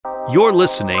You're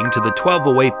listening to the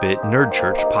 1208-Bit Nerd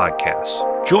Church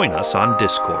podcast. Join us on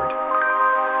Discord.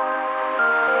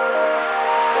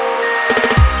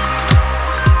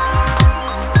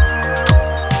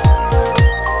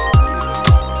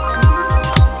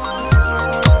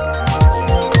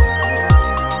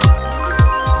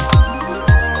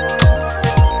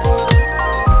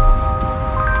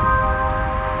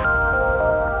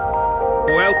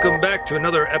 Welcome back to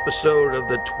another episode of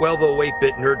the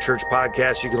 1208-Bit Nerd Church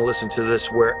podcast. You can listen to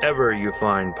this wherever you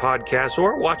find podcasts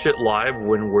or watch it live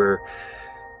when we're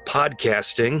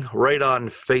podcasting right on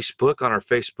Facebook, on our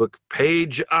Facebook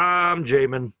page. I'm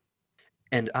Jamin.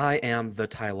 And I am the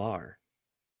Tylar.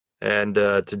 And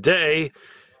today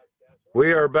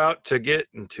we are about to get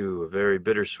into a very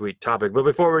bittersweet topic. But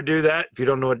before we do that, if you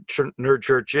don't know what Nerd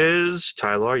Church is,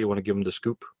 Tylar, you want to give them the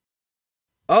scoop?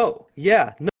 Oh,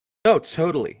 yeah. No,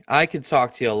 totally. I could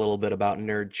talk to you a little bit about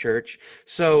Nerd Church.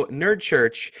 So Nerd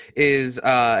Church is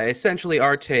essentially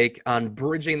our take on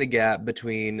bridging the gap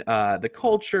between the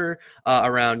culture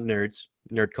around nerds,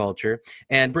 nerd culture,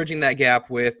 and bridging that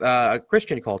gap with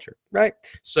Christian culture, right?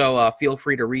 So feel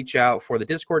free to reach out for the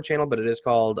Discord channel, but it is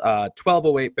called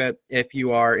 1208-Bit. If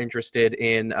you are interested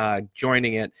in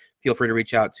joining it, feel free to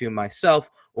reach out to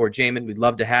myself or Jamin. We'd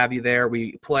love to have you there.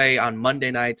 We play on Monday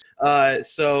nights. Yeah,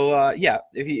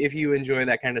 if you enjoy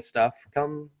that kind of stuff,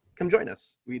 come join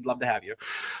us. We'd love to have you.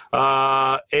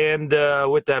 And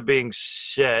with that being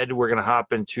said, we're going to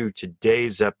hop into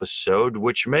today's episode,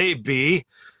 which may be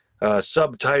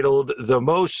subtitled "The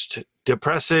Most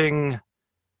Depressing,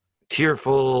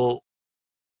 Tearful,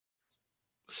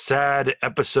 Sad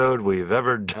Episode We've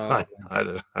Ever Done." I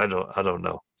don't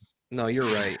know. No,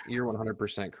 you're right. You're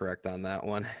 100% correct on that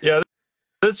one. Yeah,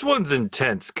 this one's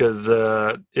intense because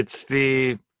it's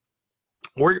the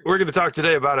we're going to talk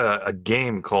today about a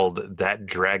game called That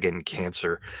Dragon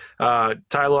Cancer.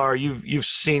 Tyler, you've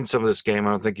seen some of this game.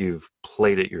 I don't think you've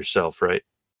played it yourself, right?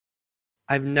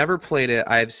 I've never played it.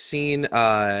 I've seen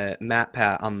Matt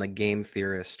Pat on the Game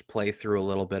Theorist play through a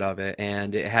little bit of it,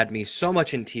 and it had me so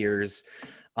much in tears,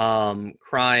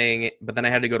 crying. But then I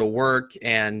had to go to work,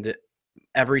 and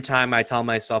every time I tell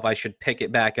myself I should pick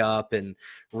it back up and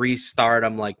restart,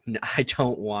 I'm like, I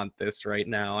don't want this right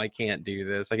now. I can't do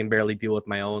this. I can barely deal with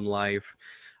my own life.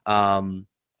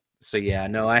 So yeah,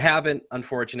 no, I haven't.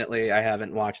 Unfortunately, I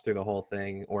haven't watched through the whole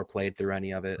thing or played through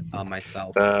any of it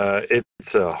myself.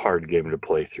 It's a hard game to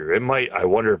play through. I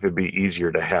wonder if it'd be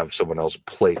easier to have someone else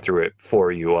play through it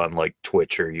for you on like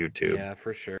Twitch or YouTube. Yeah,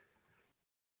 for sure.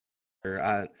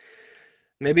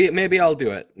 Maybe I'll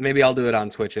do it. Maybe I'll do it on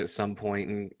Twitch at some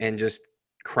point and just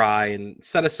cry and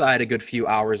set aside a good few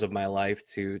hours of my life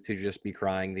to just be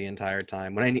crying the entire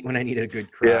time when I need a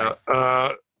good cry. Yeah,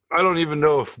 I don't even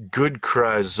know if good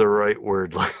cry is the right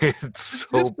word. Like, it's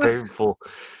so painful.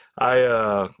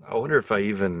 I wonder if I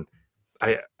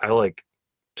like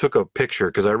took a picture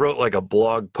because I wrote like a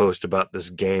blog post about this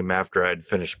game after I'd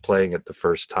finished playing it the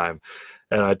first time.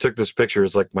 And I took this picture.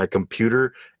 It's like my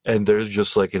computer, and there's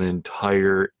just like an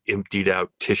entire emptied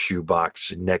out tissue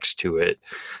box next to it,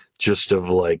 just of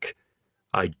like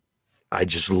I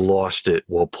just lost it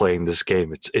while playing this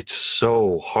game. It's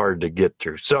so hard to get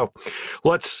through. So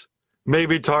let's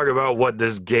maybe talk about what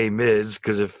this game is,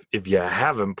 because if you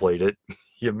haven't played it,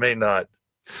 you may not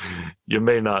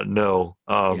know.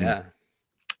 Yeah.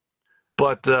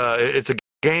 But it's a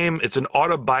game. It's an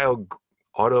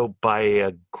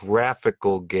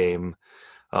autobiographical game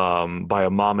by a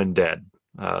mom and dad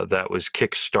that was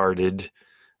kickstarted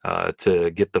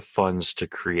to get the funds to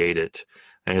create it.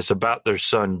 And it's about their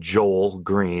son, Joel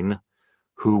Green,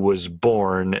 who was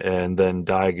born and then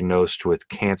diagnosed with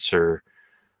cancer,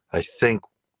 I think,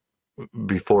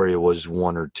 before he was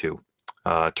 1 or 2,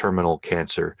 terminal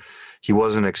cancer. He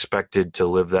wasn't expected to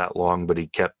live that long, but he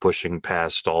kept pushing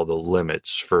past all the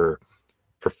limits for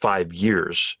 5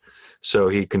 years. So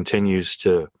he continues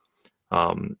to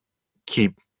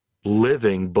keep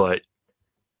living, but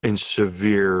in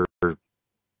severe,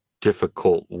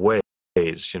 difficult ways.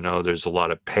 You know, there's a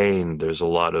lot of pain. There's a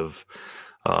lot of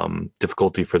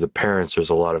difficulty for the parents. There's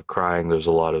a lot of crying. There's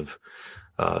a lot of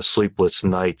sleepless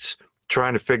nights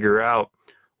trying to figure out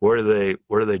what do they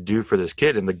do for this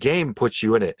kid. And the game puts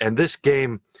you in it. And this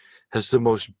game has the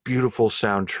most beautiful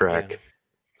soundtrack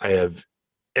I have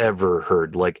ever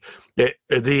heard. Like the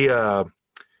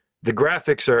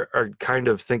graphics are kind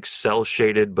of, think cell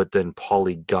shaded, but then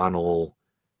polygonal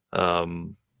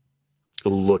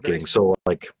looking. So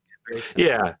like,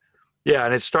 yeah.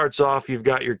 And it starts off, you've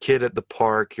got your kid at the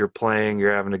park, you're playing,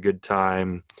 you're having a good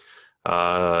time.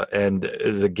 And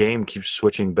as the game keeps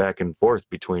switching back and forth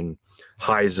between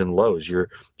highs and lows. You're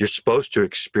supposed to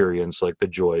experience like the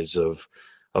joys of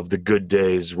the good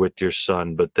days with your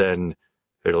son, but then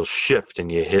it'll shift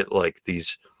and you hit like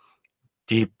these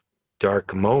deep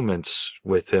dark moments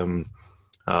with him,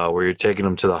 where you're taking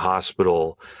him to the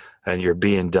hospital and you're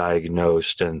being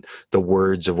diagnosed, and the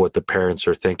words of what the parents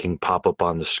are thinking pop up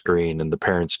on the screen, and the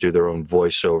parents do their own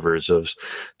voiceovers of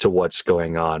to what's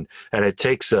going on. And it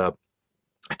takes a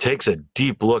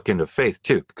deep look into faith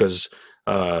too, because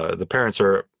the parents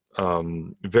are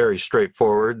very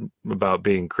straightforward about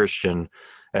being Christian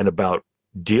and about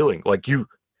dealing like you.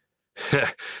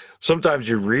 Sometimes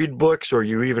you read books or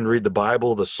you even read the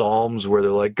Bible, the Psalms, where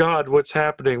they're like, God, what's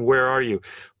happening? Where are you?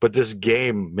 But this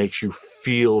game makes you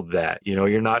feel that.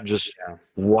 You're not just Yeah.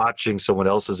 watching someone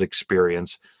else's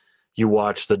experience. You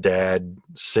watch the dad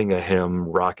sing a hymn,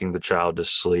 rocking the child to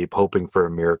sleep, hoping for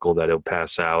a miracle that he'll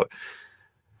pass out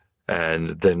and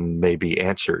then maybe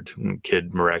answered. And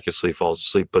kid miraculously falls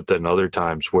asleep. But then other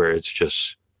times where it's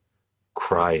just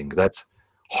crying. That's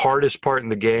hardest part in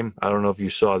the game. I don't know if you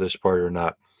saw this part or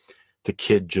not. The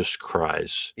kid just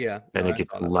cries, Yeah, and no, it I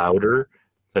gets saw that. louder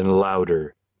and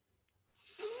louder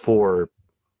for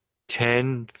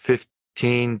 10,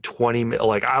 15, 20 minutes.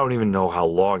 Like, I don't even know how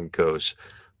long it goes,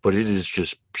 but it is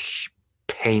just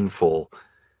painful,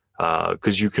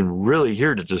 because you can really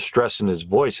hear the distress in his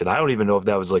voice. And I don't even know if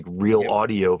that was like real It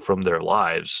audio from their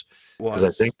lives, because I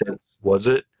was. think that was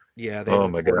it. Yeah, they Oh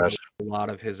my recorded gosh. a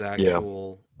lot of his Yeah.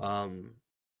 actual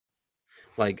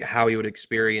like how he would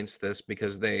experience this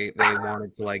because they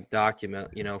wanted to like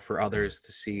document, for others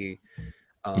to see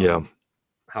Yeah. um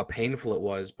how painful it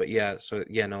was. But yeah, so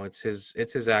yeah, no, it's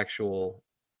his actual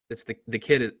it's the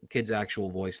kid's actual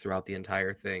voice throughout the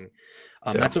entire thing.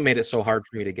 Yeah. That's what made it so hard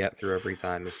for me to get through every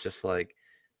time. It's just like,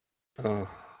 oh,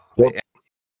 Well,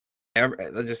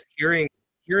 just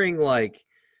hearing like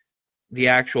the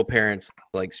actual parents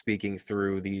like speaking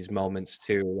through these moments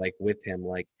too, like with him,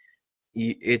 like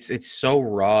it's so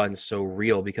raw and so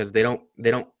real because they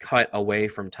don't cut away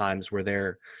from times where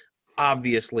they're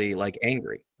obviously like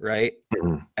angry, right,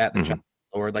 mhm, at the child, mhm,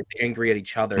 or like angry at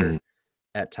each mhm. other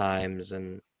at times.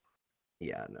 And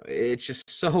yeah, no, it's just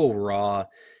so raw.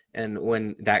 And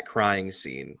when that crying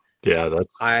scene, Yeah,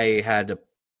 that's I had to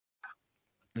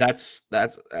that's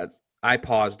I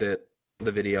paused the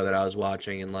video that I was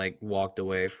watching and like walked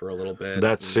away for a little bit.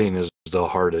 that And scene is the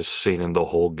hardest scene in the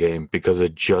whole game because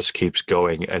it just keeps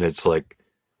going, and it's like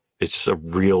it's a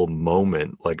real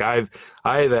moment. Like I've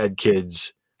had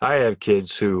kids, I have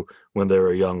kids who when they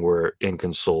were young were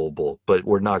inconsolable, but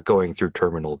were not going through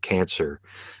terminal cancer,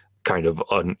 kind of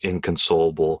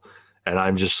inconsolable. And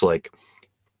I'm just like,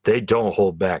 they don't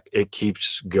hold back. It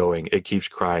keeps going, it keeps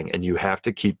crying, and you have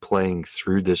to keep playing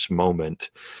through this moment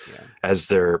yeah, as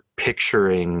they're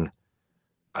picturing,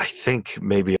 I think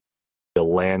maybe a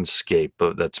landscape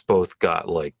that's both got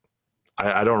like,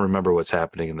 I don't remember what's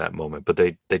happening in that moment, but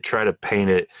they try to paint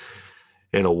it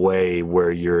in a way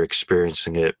where you're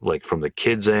experiencing it like from the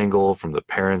kid's angle, from the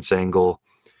parents' angle.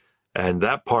 And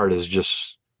that part is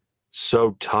just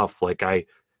so tough. Like I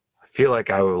feel like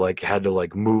I would like had to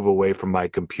like move away from my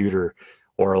computer,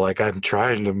 or like I'm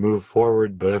trying to move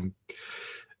forward, but I'm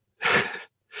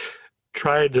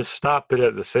trying to stop it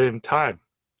at the same time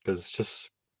because it's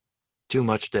just too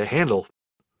much to handle.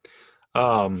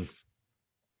 Um,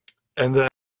 and then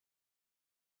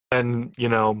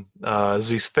as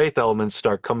these faith elements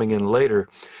start coming in later,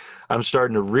 I'm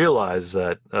starting to realize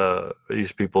that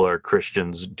these people are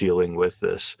Christians dealing with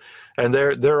this, and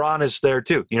they're honest there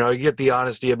too. You get the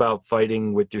honesty about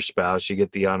fighting with your spouse, you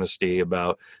get the honesty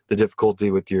about the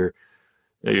difficulty with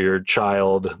your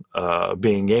child,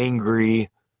 being angry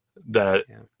that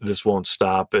yeah, this won't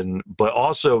stop, and but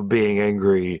also being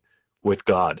angry with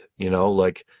God.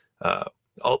 Like.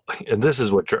 And this is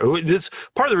this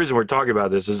part of the reason we're talking about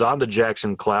this is on the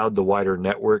Jackson Cloud, the wider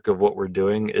network of what we're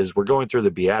doing is we're going through the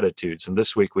Beatitudes, and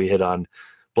this week we hit on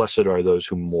blessed are those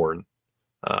who mourn.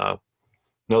 Uh,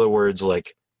 in other words,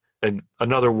 like, and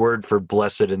another word for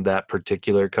blessed in that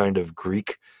particular kind of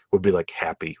Greek would be like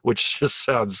happy, which just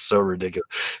sounds so ridiculous.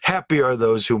 Happy are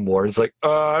those who mourn. It's like,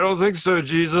 I don't think so,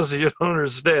 Jesus. You don't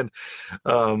understand.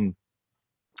 Um,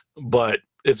 but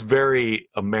it's very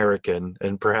American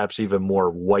and perhaps even more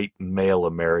white male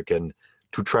American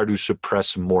to try to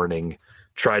suppress mourning,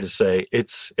 try to say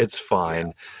it's yeah,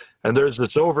 fine. And there's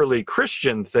this overly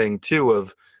Christian thing too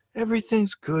of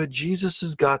everything's good. Jesus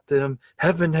has got them.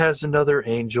 Heaven has another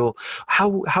angel.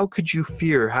 How could you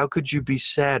fear? How could you be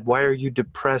sad? Why are you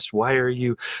depressed?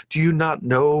 Do you not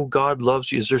know God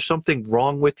loves you? Is there something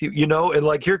wrong with you? And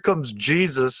like here comes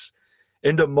Jesus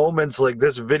into moments like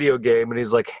this video game, and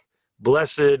he's like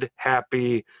blessed,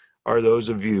 happy, are those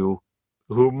of you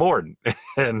who mourn.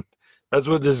 And that's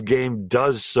what this game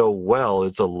does so well.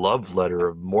 It's a love letter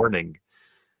of mourning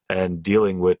and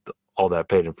dealing with all that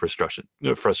pain and frustration.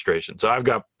 So I've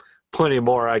got plenty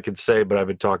more I could say, but I've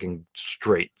been talking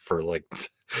straight for like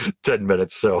 10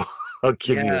 minutes. So I'll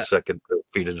give you a Yeah, second to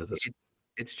feed into this.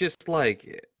 it's just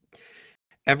like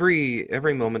every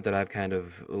moment that I've kind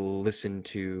of listened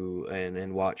to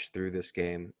and watched through this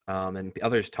game, and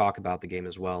others talk about the game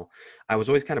as well, I was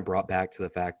always kind of brought back to the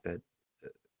fact that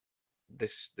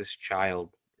this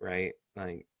child, right,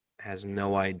 like has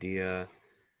no idea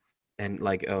and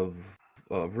like of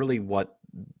really what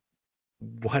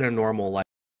a normal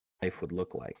life would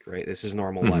look like, right? This is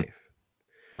normal Mhm. life.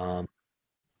 Um,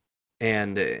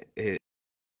 and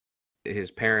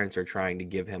his parents are trying to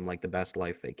give him like the best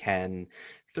life they can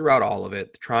throughout all of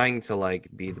it, trying to like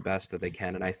be the best that they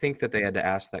can. And I think that they had to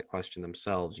ask that question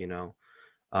themselves, you know.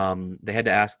 They had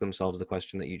to ask themselves the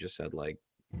question that you just said, like,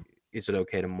 is it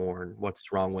okay to mourn?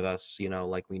 What's wrong with us? You know,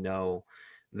 like we know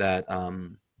that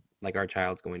like our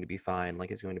child's going to be fine, like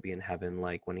he's going to be in heaven,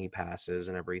 like when he passes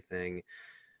and everything.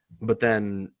 But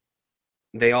then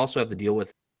they also have to deal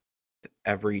with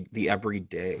every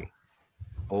day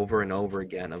over and over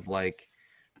again of like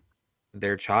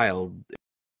their child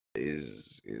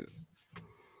is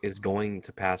is going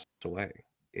to pass away,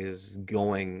 is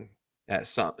going at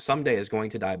someday is going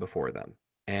to die before them.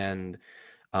 And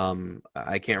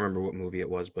I can't remember what movie it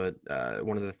was, but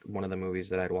one of the movies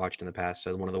that I'd watched in the past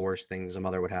said one of the worst things a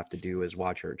mother would have to do is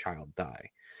watch her child die.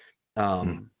 Mhm.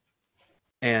 Um,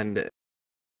 and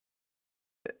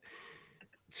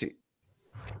to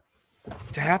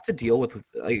to have to deal with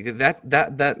like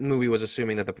that movie was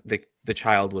assuming that the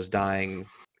child was dying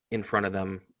in front of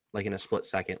them like in a split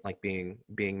second, like being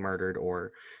murdered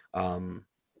or um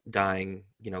dying,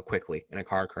 you know, quickly in a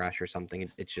car crash or something.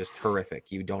 It's just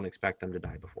horrific. You don't expect them to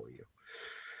die before you.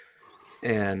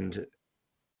 And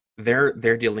they're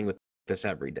dealing with this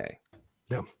every day.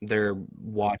 Yeah. They're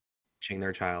watching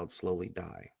their child slowly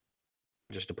die.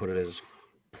 Just to put it as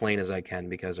plain as I can,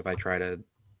 because if I try to,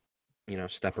 you know,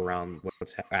 step around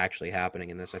what's actually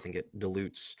happening in this, I think it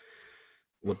dilutes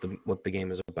what the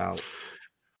game is about.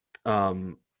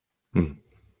 Um, Mhm.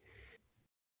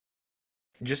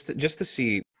 just to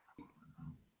see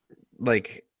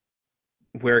like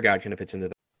where God kind of fits into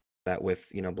that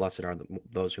with, you know, blessed are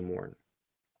those who mourn,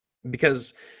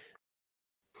 because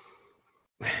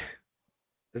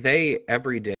they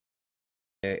every day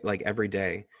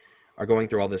are going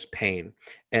through all this pain.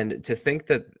 And to think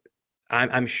that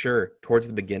I'm sure towards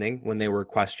the beginning when they were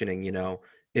questioning, you know,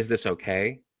 is this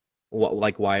okay? What,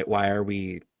 like why are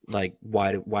we like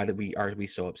why did we are we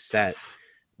so upset?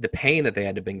 The pain that they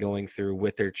had to been going through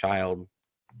with their child,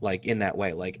 like in that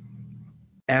way, like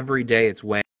every day it's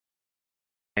weighing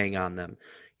on them,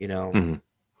 you know. Mhm.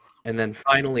 And then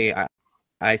finally,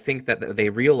 I think that they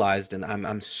realized, and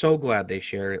I'm so glad they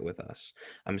shared it with us.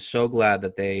 I'm so glad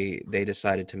that they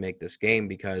decided to make this game,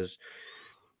 because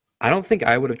I don't think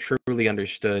I would have truly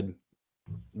understood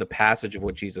the passage of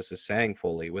what Jesus is saying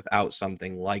fully without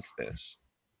something like this.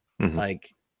 Mhm.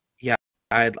 Like, yeah,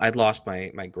 I'd lost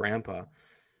my grandpa,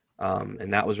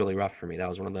 and that was really rough for me. That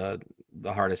was one of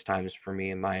the hardest times for me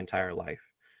in my entire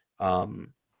life.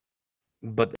 Um,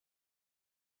 but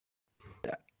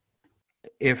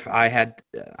if I had,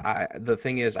 the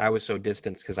thing is, I was so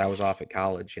distanced because I was off at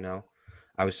college. You know,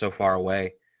 I was so far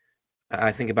away.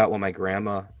 I think about what my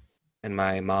grandma and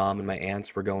my mom and my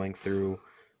aunts were going through,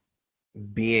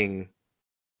 being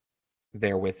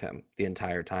there with him the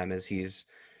entire time as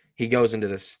he goes into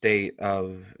this state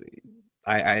of,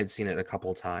 I had seen it a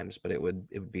couple times, but it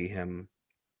would be him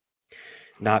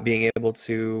not being able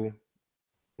to,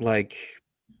 like,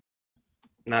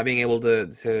 not being able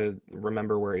to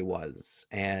remember where he was,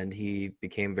 and he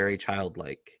became very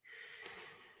childlike.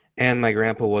 And my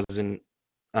grandpa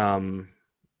um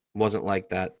wasn't like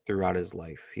that throughout his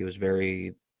life. He was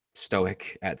very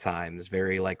stoic at times,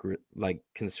 very like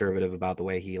conservative about the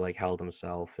way he like held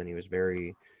himself, and he was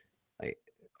very like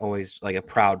always like a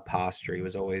proud posture. He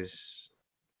was always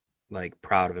like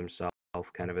proud of himself,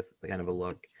 kind of a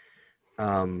look.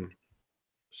 Um,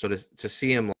 so to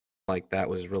see him like that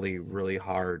was really really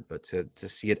hard, but to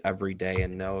see it every day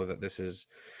and know that this is,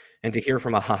 and to hear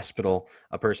from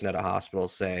a person at a hospital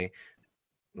say,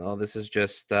 well, this is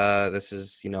just this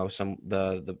is, you know,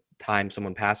 the time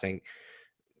someone passing,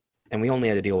 and we only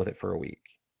had to deal with it for a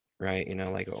week, right? You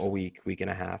know, like a week and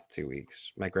a half, 2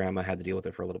 weeks. My grandma had to deal with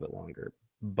it for a little bit longer,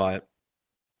 but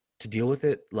to deal with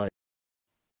it like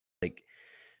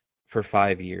for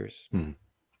 5 years, Mhm.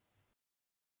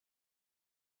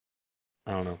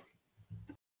 I don't know,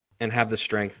 and have the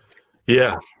strength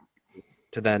Yeah.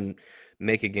 to then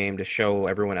make a game to show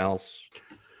everyone else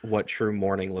what true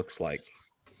mourning looks like,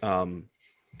 and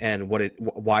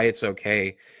why it's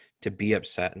okay to be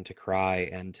upset and to cry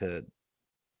and to,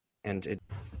 and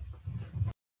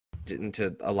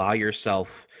to allow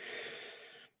yourself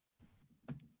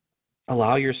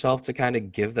to kind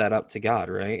of give that up to God,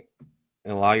 right?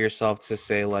 And allow yourself to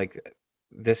say, like,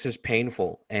 this is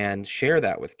painful, and share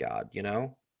that with God, you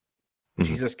know? Mhm.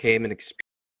 Jesus came and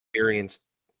experienced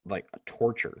like a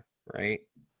torture, right?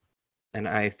 And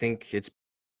I think it's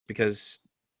because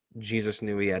Jesus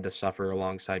knew he had to suffer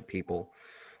alongside people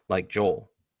like Joel,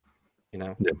 you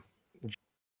know? Yeah.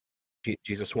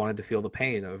 Jesus wanted to feel the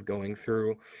pain of going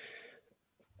through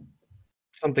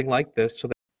something like this so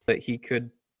that he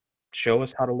could show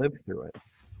us how to live through it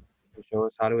and show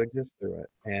us how to exist through it.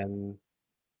 And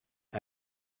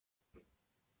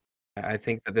I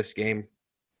think that this game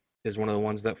is one of the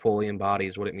ones that fully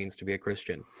embodies what it means to be a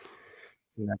Christian.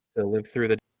 And that's to live through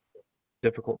the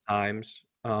difficult times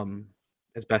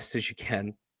as best as you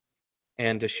can,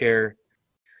 and to share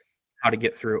how to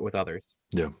get through it with others.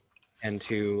 Yeah. And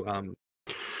to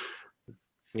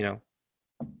you know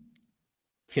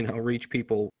reach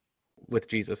people with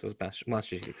Jesus as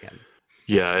much as you can.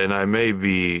 Yeah, and I may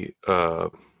be I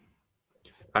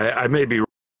may be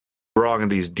wrong in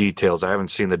these details. I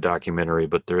haven't seen the documentary,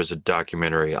 but there is a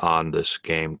documentary on this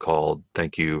game called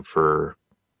Thank You for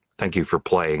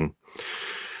Playing.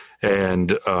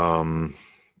 And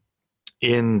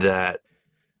in that,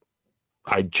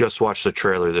 I just watched the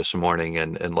trailer this morning,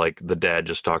 and like the dad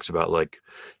just talks about, like,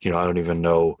 I don't even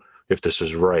know if this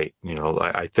is right.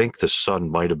 I think the son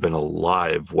might have been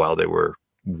alive while they were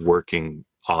working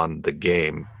on the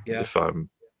game. Yeah.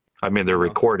 I mean, they're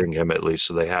recording him at least,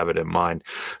 so they have it in mind.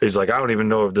 He's like, I don't even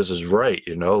know if this is right,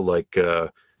 like,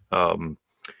 I'm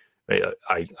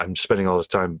spending all this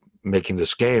time making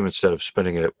this game instead of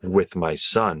spending it with my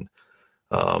son.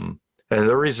 And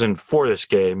the reason for this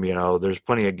game, there's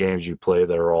plenty of games you play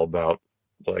that are all about,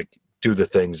 like, do the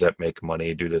things that make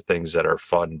money, do the things that are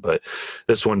fun, but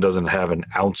this one doesn't have an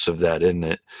ounce of that in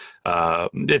it.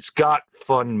 It's got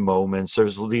fun moments.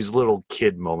 There's these little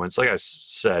kid moments. Like I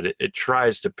said, it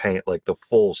tries to paint like the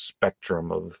full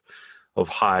spectrum of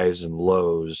highs and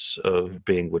lows of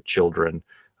being with children.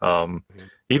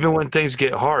 Even when things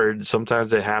get hard,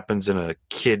 sometimes it happens in a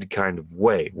kid kind of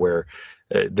way where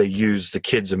they use the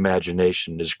kid's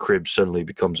imagination. His crib suddenly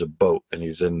becomes a boat, and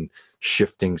he's in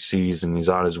shifting seas, and he's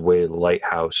on his way to the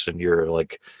lighthouse, and you're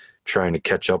like trying to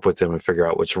catch up with him and figure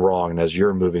out what's wrong. And as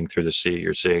you're moving through the sea,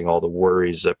 you're seeing all the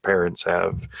worries that parents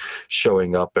have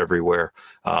showing up everywhere.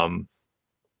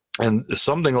 And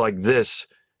something like this,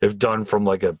 if done from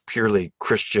like a purely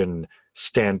Christian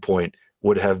standpoint,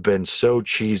 would have been so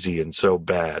cheesy and so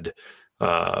bad.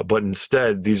 But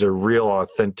instead, these are real,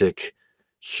 authentic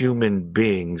human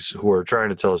beings who are trying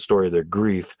to tell a story of their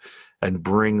grief and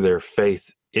bring their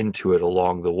faith into it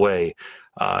along the way.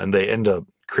 And they end up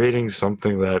creating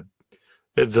something that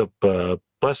ends up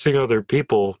blessing other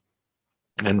people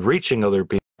and reaching other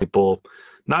people,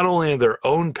 not only in their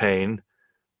own pain,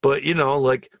 but,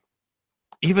 like,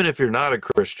 even if you're not a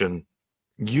Christian,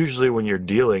 usually when you're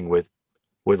dealing with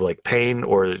like pain,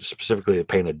 or specifically the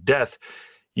pain of death,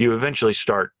 you eventually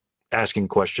start asking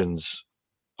questions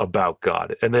about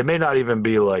God. And they may not even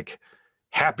be like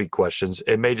happy questions.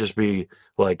 It may just be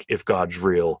like, if God's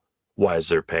real, why is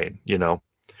there pain?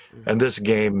 And this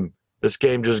game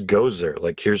just goes there.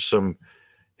 Like, here's some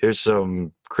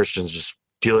Christians just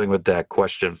dealing with that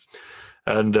question.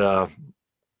 And I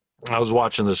was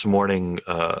watching this morning,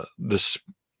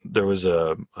 there was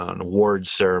an award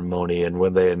ceremony, and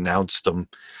when they announced them,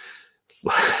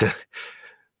 the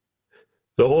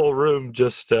whole room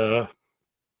just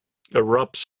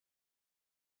erupts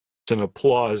in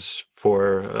applause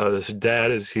for this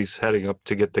dad as he's heading up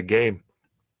to get the game.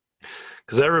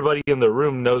 Because everybody in the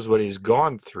room knows what he's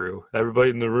gone through. Everybody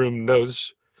in the room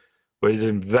knows what he's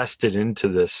invested into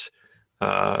this.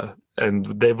 And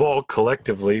they've all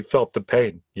collectively felt the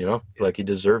pain, like he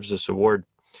deserves this award.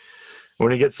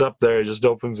 When he gets up there, he just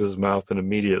opens his mouth and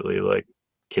immediately, like,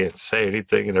 can't say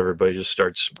anything, and everybody just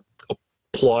starts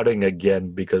applauding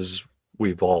again, because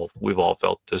we've all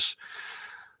felt this.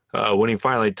 When he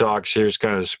finally talks, here's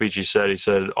kind of the speech he said. He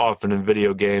said, often in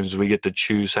video games, we get to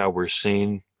choose how we're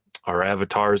seen. Our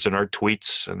avatars and our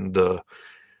tweets and the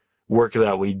work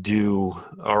that we do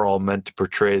are all meant to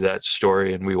portray that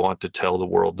story, and we want to tell the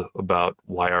world about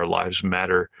why our lives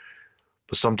matter.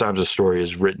 But sometimes a story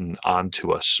is written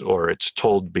onto us, or it's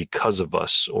told because of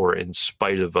us, or in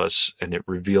spite of us, and it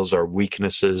reveals our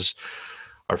weaknesses,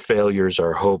 our failures,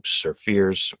 our hopes, our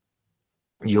fears.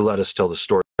 You let us tell the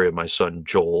story of my son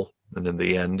Joel, And in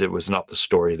the end, it was not the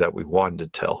story that we wanted to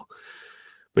tell.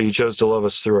 But you chose to love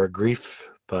us through our grief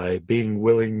by being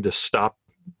willing to stop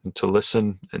and to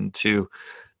listen and to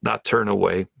not turn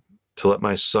away, to let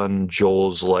my son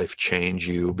Joel's life change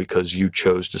you because you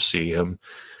chose to see him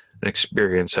and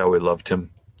experience how we loved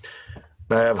him.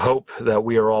 I have hope that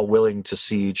we are all willing to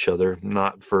see each other,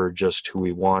 not for just who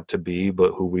we want to be,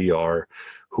 but who we are,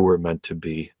 who we're meant to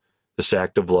be. This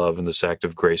act of love and this act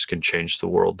of grace can change the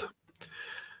world.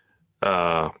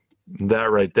 That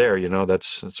right there,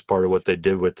 that's part of what they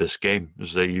did with this game,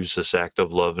 is they used this act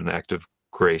of love and act of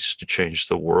grace to change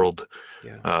the world.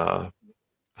 Yeah.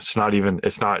 It's not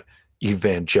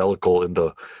evangelical in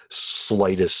the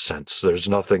slightest sense. There's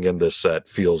nothing in this that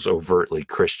feels overtly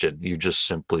Christian. You just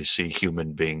simply see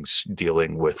human beings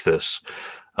dealing with this,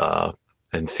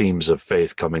 and themes of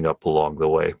faith coming up along the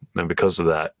way. And because of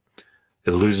that,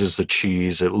 it loses the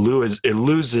cheese. It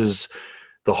loses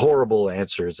the horrible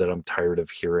answers that I'm tired of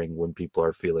hearing when people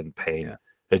are feeling pain. Yeah.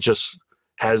 It just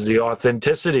has the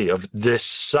authenticity of this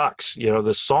sucks.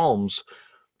 The Psalms,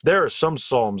 there are some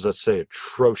Psalms that say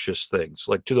atrocious things,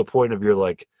 like to the point of you're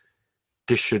like,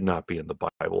 this should not be in the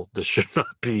Bible. This should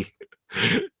not be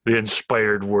the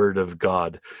inspired word of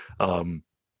God.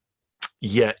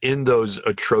 Yet in those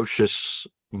atrocious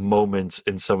moments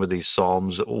in some of these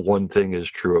Psalms, one thing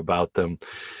is true about them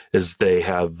is they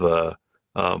have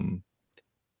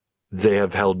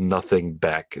held nothing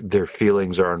back. Their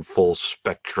feelings are on full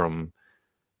spectrum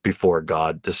before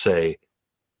God to say,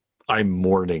 I'm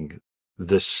mourning.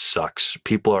 This sucks.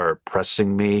 People are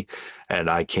oppressing me and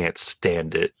I can't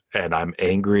stand it. And I'm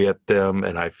angry at them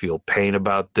and I feel pain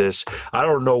about this. I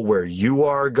don't know where you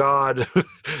are, God.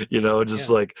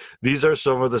 Like these are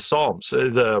some of the Psalms.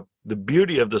 The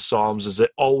beauty of the Psalms is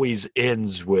it always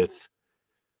ends with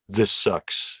this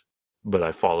sucks, but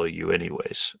I follow you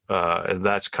anyways. And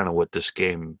that's kind of what this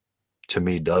game to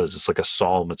me does. It's like a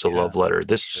psalm. It's a love letter.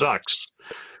 This sucks,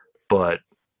 but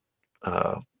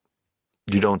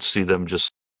you don't see them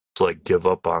just like give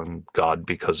up on God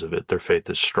because of it. Their faith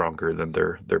is stronger than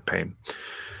their pain.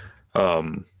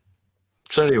 So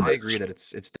anyway, I agree that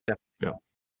it's definitely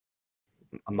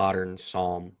a modern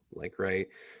psalm, like, right?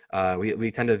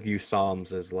 We tend to view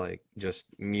psalms as like just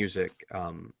music,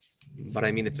 but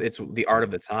I mean it's the art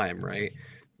of the time, right?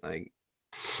 Like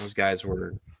those guys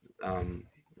were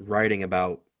writing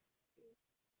about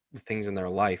the things in their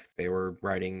life. They were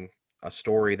writing a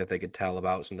story that they could tell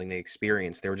about something they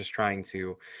experienced. They were just trying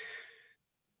to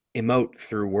emote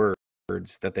through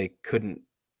words that they couldn't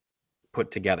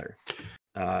put together,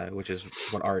 which is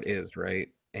what art is, right?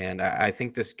 And I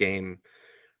think this game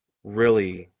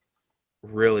really,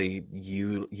 really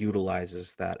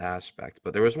utilizes that aspect.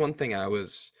 But there was one thing I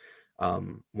was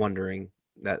wondering,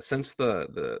 that since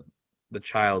the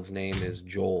child's name is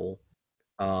Joel,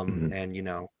 and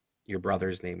your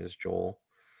brother's name is Joel,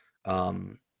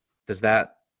 does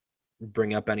that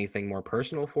bring up anything more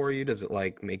personal for you? Does it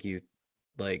like make you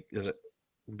like? Does it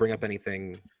bring up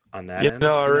anything on that end?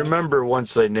 I remember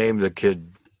once they mentioned the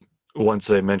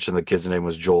kid's name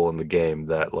was Joel in the game,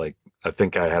 that like I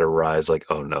think I had a rise like,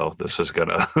 oh no, this is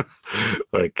gonna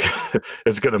like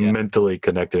it's gonna mentally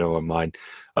connect it in my mind.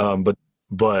 But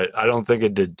I don't think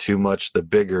it did too much. The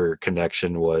bigger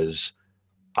connection was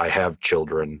I have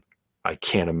children. I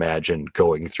can't imagine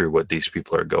going through what these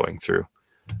people are going through.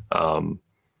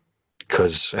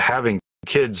 Because having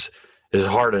kids is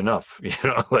hard enough,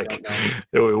 like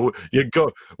you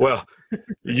go, well,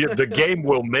 the game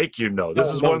will make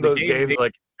this is one of those games,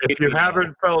 like if you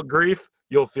haven't felt grief,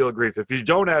 you'll feel grief. If you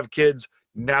don't have kids,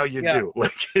 now you do.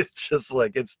 Like it's just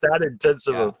like it's that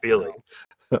intensive of a feeling.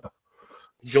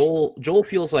 Joel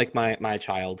feels like my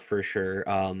child for sure.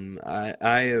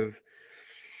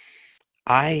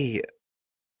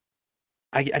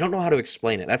 I don't know how to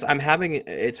explain it.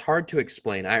 It's hard to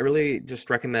explain. I really just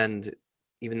recommend,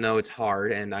 even though it's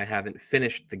hard and I haven't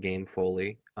finished the game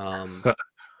fully,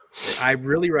 I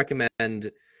really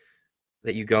recommend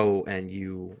that you go and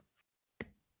you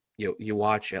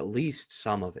watch at least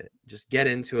some of it. Just get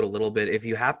into it a little bit. If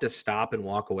you have to stop and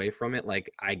walk away from it,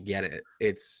 like, I get it.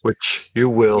 Which you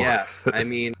will. Yeah, I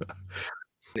mean,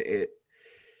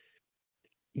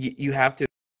 you have to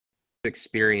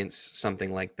experience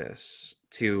something like this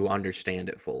to understand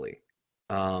it fully,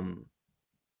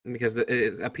 because it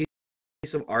is a piece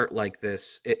of art like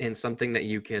this, and something that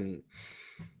you can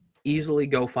easily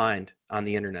go find on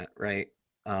the internet, right?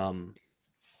 To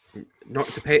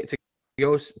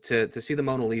go to see the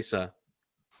Mona Lisa,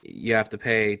 you have to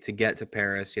pay to get to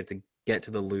Paris. You have to get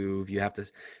to the Louvre. You have to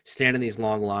stand in these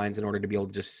long lines in order to be able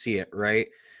to just see it, right?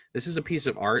 This is a piece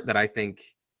of art that I think,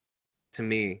 to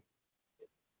me,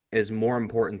 is more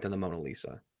important than the Mona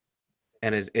Lisa,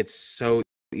 and it's so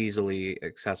easily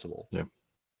accessible. Yeah.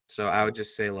 So I would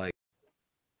just say, like,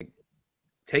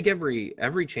 take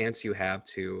every chance you have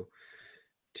to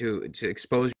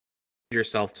expose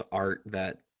yourself to art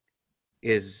that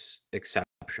is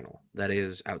exceptional, that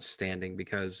is outstanding.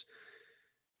 Because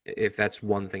if that's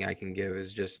one thing I can give,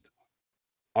 is just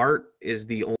art is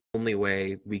the only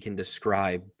way we can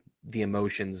describe the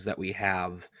emotions that we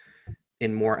have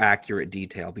in more accurate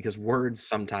detail, because words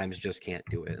sometimes just can't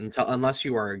do it unless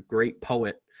you are a great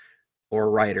poet or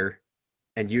writer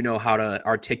and you know how to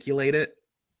articulate it.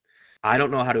 I don't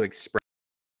know how to express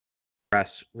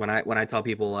when I tell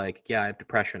people, like, yeah, I have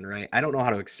depression, right? I don't know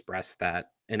how to express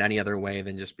that in any other way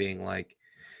than just being like,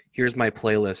 here's my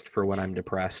playlist for when I'm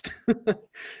depressed.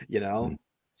 you know? Mm.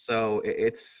 So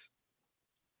it's,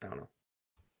 I don't know.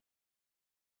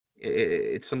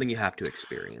 It's something you have to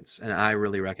experience, and I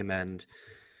really recommend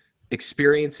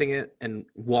experiencing it and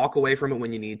walk away from it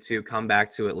when you need to, come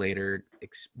back to it later.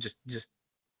 Just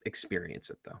experience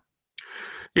it though.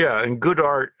 Yeah, and good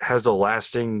art has a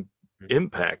lasting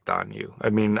impact on you.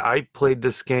 I mean, I played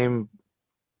this game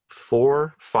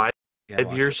 5 Yeah, I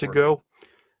watched it years ago,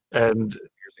 and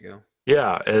years ago.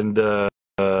 yeah, and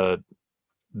uh,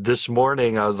 this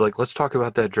morning I was like, let's talk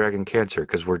about that Dragon Cancer,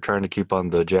 because we're trying to keep on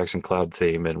the Jackson Cloud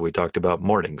theme, and we talked about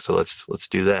mourning, so let's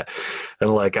do that. And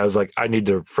like I was like, I need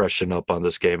to freshen up on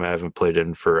this game. I haven't played it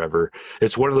in forever.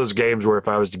 It's one of those games where if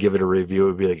I was to give it a review, it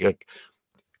would be like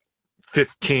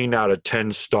 15 out of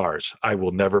 10 stars. I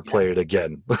will never play it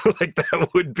again. Like that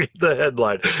would be the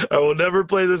headline. I will never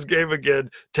play this game again.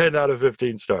 10 out of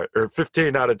 15 stars, or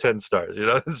 15 out of 10 stars. You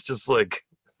know, it's just like,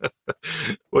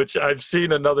 which I've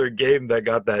seen another game that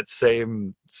got that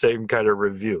same kind of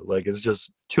review. Like, it's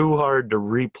just too hard to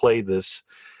replay this,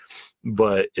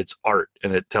 but it's art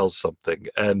and it tells something.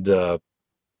 And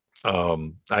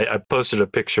I posted a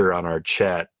picture on our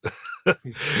chat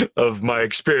of my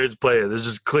experience playing. There's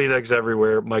just Kleenex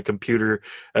everywhere, my computer,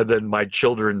 and then my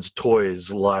children's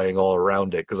toys lying all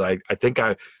around it, because I think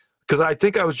I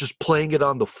was just playing it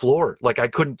on the floor. Like I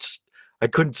couldn't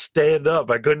stand up.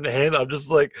 I couldn't handle. I'm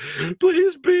just like,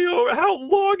 please be over. How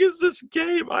long is this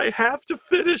game? I have to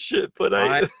finish it, but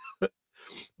I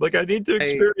like I need to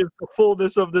experience the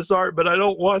fullness of this art, but I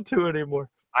don't want to anymore.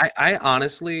 I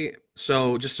honestly,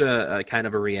 so just a kind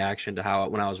of a reaction to how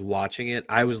when I was watching it,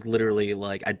 I was literally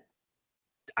like,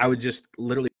 I would just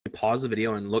literally pause the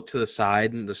video and look to the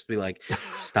side and just be like,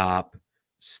 stop,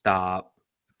 stop,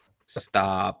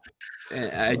 stop.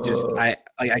 And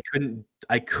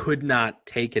I could not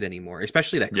take it anymore,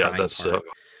 especially that crying that's part.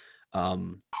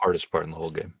 hardest part in the whole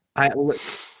game.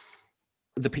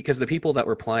 Because the people that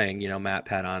were playing, Matt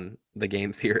Pat on the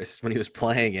Game Theorist, when he was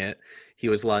playing it, he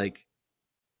was like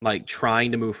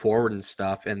trying to move forward and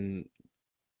stuff, and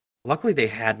luckily they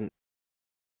hadn't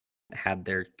had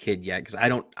their kid yet, because I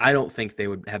don't think they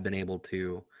would have been able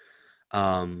to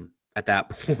at that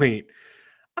point.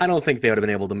 I don't think they would have been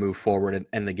able to move forward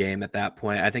in the game at that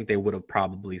point. I think they would have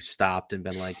probably stopped and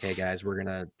been like, hey guys, we're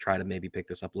gonna try to maybe pick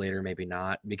this up later, maybe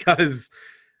not, because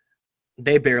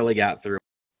they barely got through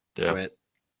it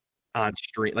on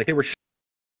stream. Like, they were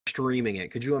streaming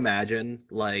it. Could you imagine?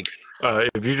 Like,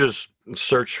 if you just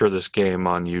search for this game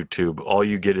on YouTube, all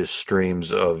you get is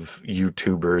streams of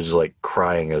YouTubers like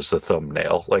crying as the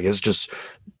thumbnail. Like, it's just,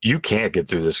 you can't get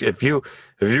through this. If you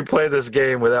play this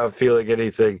game without feeling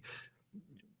anything,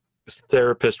 this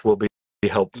therapist will be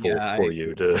helpful for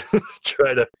you to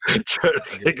try to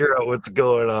figure out what's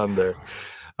going on there.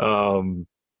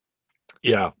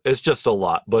 Yeah, it's just a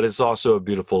lot, but it's also a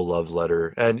beautiful love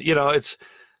letter. And, it's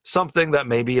something that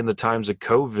maybe in the times of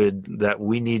COVID that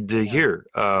we need to hear.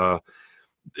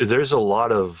 There's a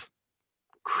lot of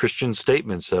Christian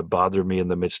statements that bother me in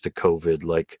the midst of COVID.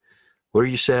 Like, what are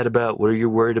you sad about? What are you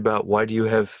worried about? Why do you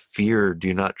have fear? Do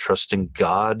you not trust in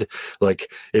God?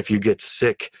 Like, if you get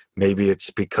sick, maybe it's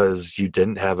because you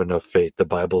didn't have enough faith. The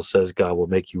Bible says God will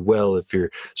make you well if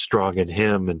you're strong in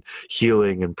Him, and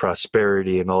healing and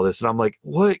prosperity and all this. And I'm like,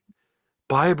 what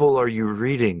Bible are you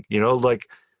reading? Like,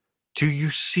 do you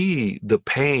see the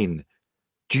pain?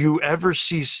 Do you ever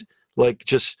see, like,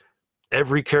 just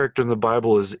every character in the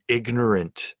Bible is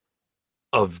ignorant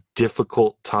of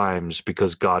difficult times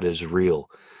because God is real?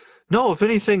 No, if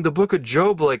anything, the book of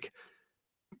Job, like,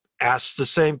 asks the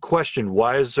same question.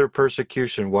 Why is there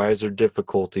persecution? Why is there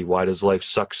difficulty? Why does life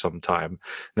suck sometime?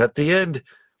 And at the end,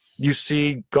 you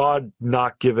see God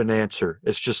not give an answer.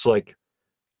 It's just like,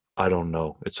 I don't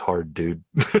know. It's hard, dude.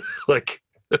 Like,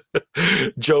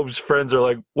 Job's friends are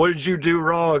like, what did you do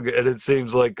wrong? And it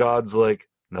seems like God's like,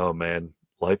 no, man,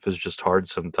 life is just hard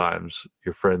sometimes.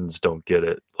 Your friends don't get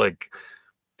it. Like,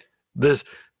 This,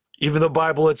 even the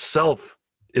Bible itself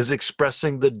is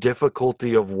expressing the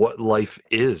difficulty of what life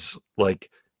is. Like,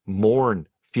 mourn,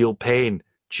 feel pain.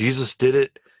 Jesus did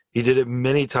it. He did it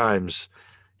many times.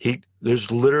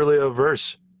 There's literally a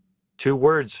verse, 2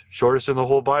 words, shortest in the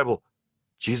whole Bible.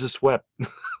 Jesus wept.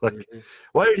 Like, Mhm.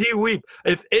 why did he weep?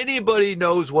 If anybody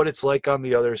knows what it's like on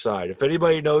the other side, if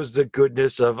anybody knows the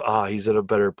goodness of, he's in a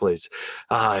better place,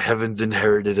 heaven's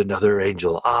inherited another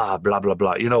angel, blah, blah,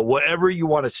 blah. Whatever you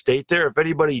want to state there, if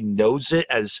anybody knows it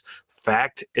as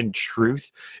fact and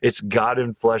truth, it's God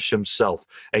in flesh himself.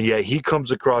 And yet he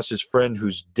comes across his friend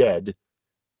who's dead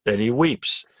and he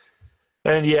weeps.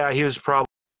 And yeah, he was probably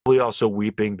also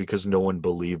weeping because no one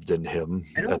believed in him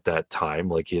I don't. at that time.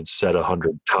 Like he had said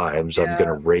 100 times, I'm going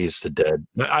Yeah. to raise the dead.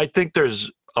 I think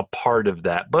there's a part of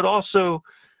that, but also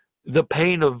the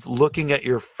pain of looking at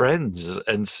your friends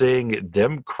and seeing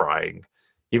them crying,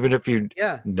 even if you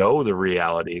Yeah. know the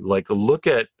reality. Like, look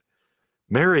at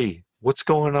Mary. What's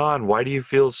going on? Why do you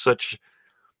feel such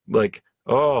like,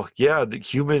 oh, yeah, the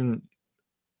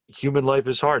human life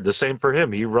is hard. The same for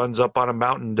him. He runs up on a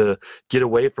mountain to get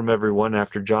away from everyone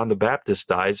after John the Baptist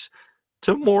dies,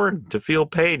 to mourn, to feel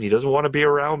pain. He doesn't want to be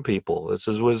around people.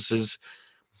 Was his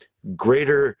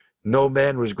greater. No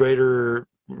man was greater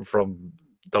from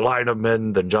the line of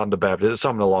men than John the Baptist.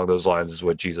 Something along those lines is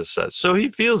what Jesus says. So he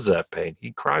feels that pain.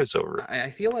 He cries over it.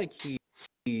 I feel like he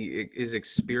is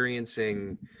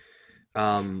experiencing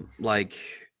like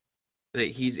that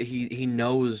he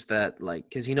knows that, like,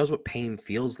 because he knows what pain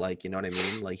feels like, you know what I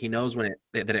mean? Like he knows when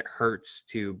that it hurts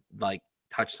to like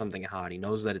touch something hot. He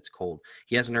knows that it's cold.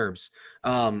 He has nerves.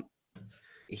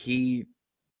 He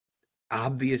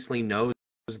obviously knows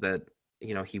that,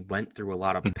 he went through a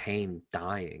lot of pain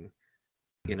dying,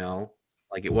 you know?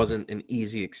 Like it wasn't an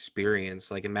easy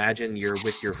experience. Like imagine you're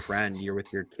with your friend, you're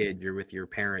with your kid, you're with your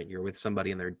parent, you're with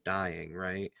somebody and they're dying,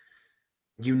 right?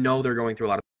 They're going through a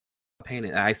lot of pain.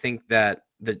 And I think that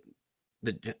the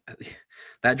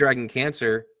that Dragon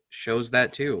Cancer shows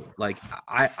that too. Like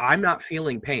I'm not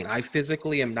feeling pain. I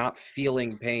physically am not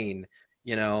feeling pain,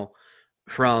 you know,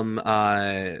 from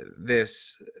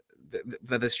this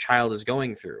that this child is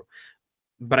going through.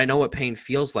 But I know what pain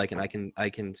feels like, and I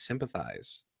can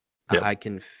sympathize. Yeah. I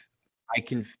can I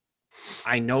can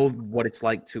I know what it's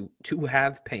like to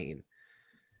have pain,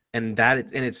 and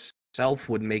that in itself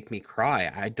would make me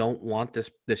cry. I don't want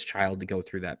this child to go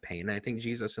through that pain. And I think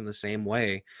Jesus, in the same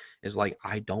way, is like,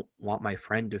 I don't want my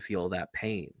friend to feel that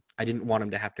pain. I didn't want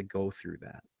him to have to go through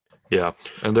that. Yeah.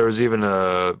 And there was even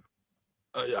I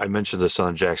mentioned this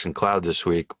on Jackson Cloud this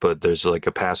week, but there's like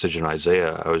a passage in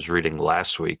Isaiah I was reading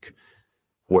last week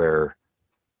where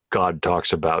God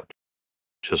talks about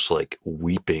just like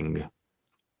weeping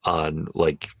on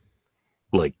like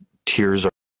tears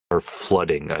are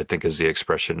flooding, I think is the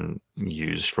expression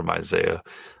used from Isaiah,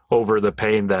 over the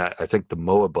pain that I think the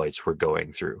Moabites were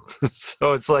going through.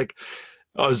 So it's like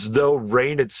as though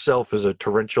rain itself is a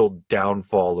torrential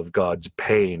downfall of God's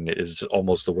pain is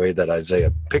almost the way that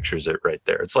Isaiah pictures it right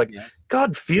there. It's like Yeah.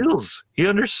 God feels, he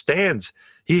understands,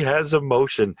 he has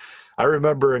emotion. I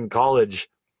remember in college,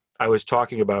 I was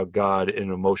talking about God in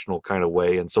an emotional kind of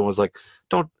way, and someone was like,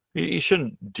 don't, you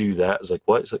shouldn't do that. I was like,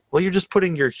 what? It's like, well, you're just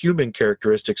putting your human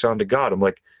characteristics onto God. I'm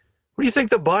like, what do you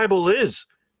think the Bible is?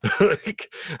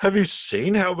 Like, have you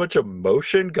seen how much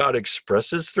emotion God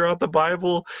expresses throughout the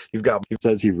Bible? You've got, he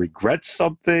says he regrets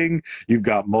something. You've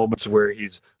got moments where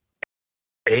he's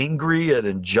angry at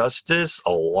injustice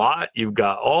a lot. You've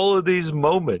got all of these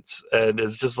moments, and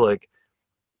it's just like,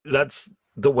 that's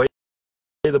the way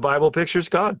the Bible pictures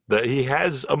God, that he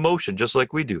has emotion just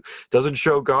like we do. Doesn't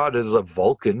show God as a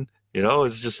Vulcan,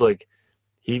 it's just like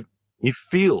he he I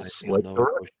feels feel like no the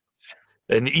rest. emotions.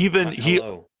 And even he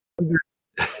Hello, Jesus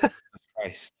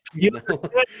Christ. he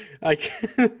I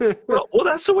can well,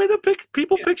 that's the way that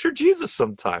people Yeah. picture Jesus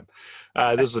sometime.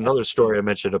 This is another story I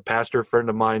mentioned. A pastor friend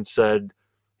of mine said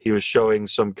he was showing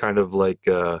some kind of like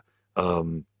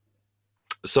um,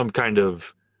 some kind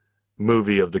of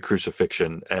movie of the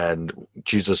crucifixion, and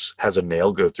Jesus has a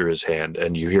nail go through his hand,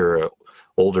 and you hear a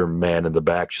older man in the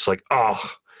back just like, oh.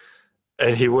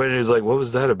 And he went and he's like, what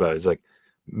was that about? He's like,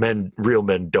 real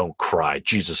men don't cry.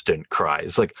 Jesus didn't cry.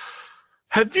 It's like,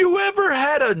 have you ever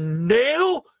had a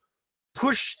nail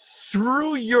pushed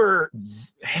through your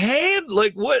hand?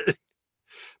 Like, what?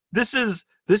 This is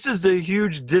the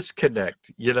huge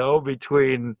disconnect,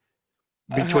 between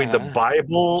the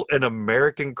Bible and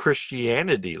American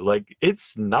Christianity. Like,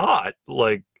 it's not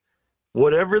like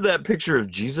whatever that picture of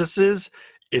Jesus is,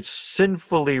 it's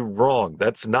sinfully wrong.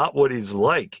 That's not what he's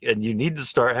like. And you need to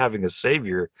start having a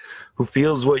savior who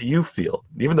feels what you feel.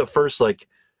 Even the first, like,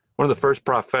 one of the first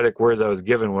prophetic words I was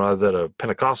given when I was at a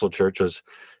Pentecostal church was,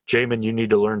 Jamin, you need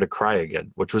to learn to cry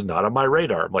again, which was not on my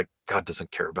radar. I'm like, God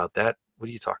doesn't care about that. What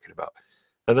are you talking about?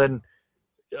 And then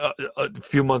a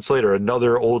few months later,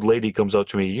 another old lady comes up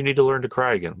to me, you need to learn to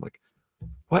cry again. I'm like,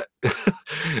 what?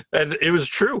 And it was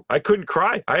true. I couldn't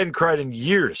cry. I hadn't cried in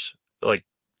years. Like,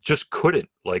 just couldn't.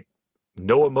 Like,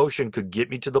 no emotion could get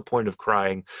me to the point of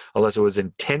crying unless it was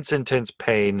intense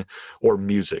pain, or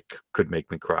music could make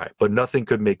me cry. But nothing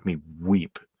could make me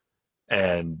weep.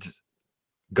 And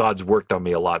God's worked on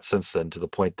me a lot since then, to the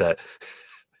point that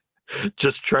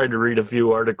just trying to read a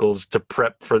few articles to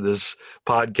prep for this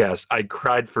podcast, I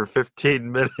cried for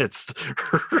 15 minutes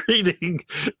reading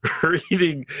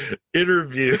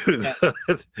interviews.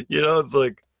 It's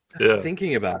like, yeah.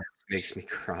 Thinking about it makes me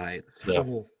cry. It's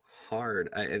so hard.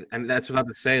 I mean, that's what I was about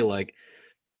to say. Like,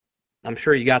 I'm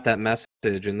sure you got that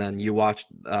message, and then you watched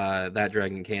That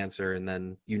Dragon Cancer, and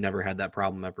then you never had that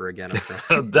problem ever again.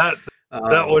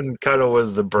 that one kind of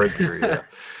was the breakthrough.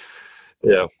 Yeah.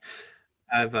 Yeah.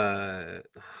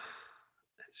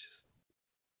 It's just,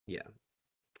 yeah.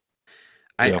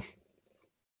 I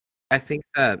think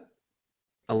that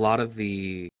a lot of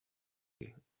the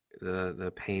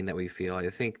pain that we feel, I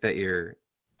think that you're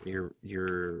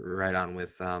right on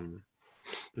with the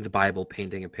Bible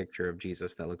painting a picture of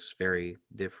Jesus that looks very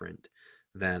different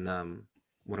than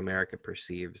what America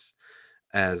perceives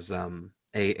as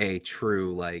a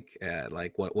true like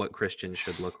what Christians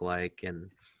should look like,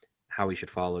 and how we should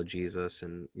follow Jesus,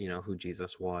 and who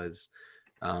Jesus was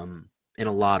in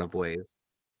a lot of ways.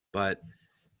 But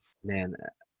man,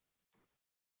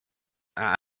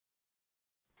 I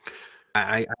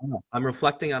don't know. I'm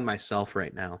reflecting on myself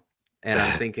right now, and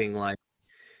I'm thinking, like,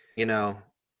 when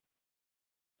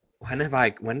did I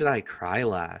cry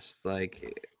last?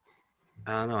 Like,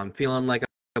 I don't know. I'm feeling like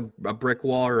a brick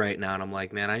wall right now, and I'm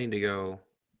like, man, I need to go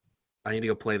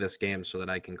play this game so that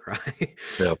I can cry.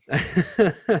 Yep.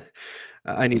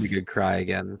 I need a good cry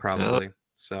again, probably.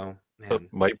 So, man,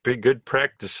 it might be good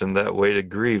practice in that way to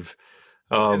grieve.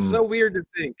 It's so weird to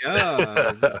think.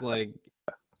 It's just like,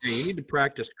 hey, you need to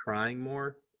practice crying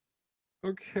more.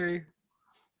 Okay.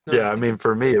 No, yeah, I mean,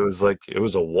 for me, it was a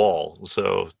wall.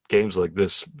 So games like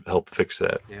this help fix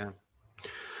that. Yeah.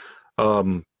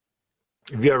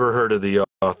 Have you ever heard of the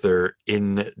author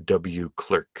N.W.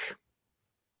 Clerk?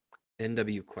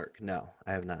 N.W. Clerk? No,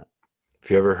 I have not.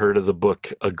 Have you ever heard of the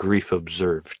book A Grief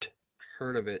Observed?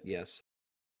 Heard of it, yes.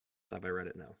 Have I read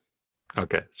it? No.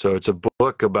 Okay, so it's a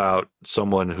book about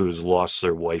someone who's lost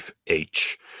their wife,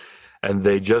 H, and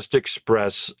they just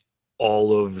express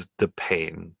all of the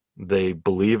pain. They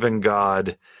believe in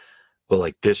God, but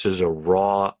like, this is a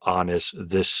raw, honest,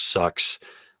 this sucks,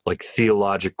 like,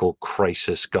 theological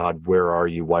crisis. God, where are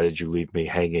you? Why did you leave me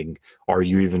hanging? Are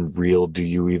you even real? Do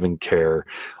you even care?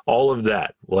 All of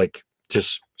that, like,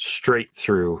 just straight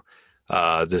through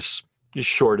this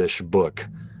shortish book.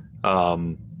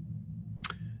 And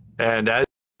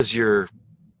as you're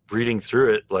reading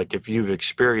through it, like, if you've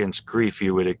experienced grief,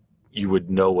 you would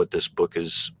know what this book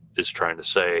is trying to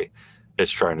say. It's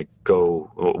trying to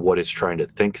go, what it's trying to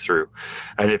think through.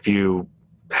 And if you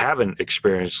haven't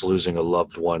experienced losing a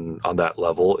loved one on that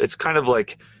level, it's kind of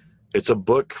like, it's a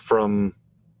book from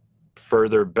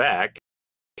further back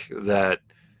that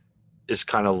is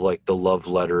kind of like the love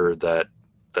letter that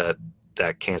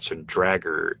cancer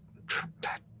dragon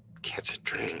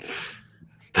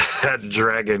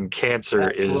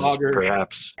cancer is Draugr,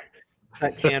 perhaps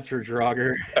that cancer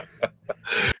Draugr.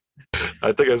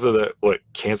 I think I said that, what,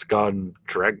 cancer gone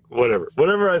drag,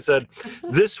 whatever I said.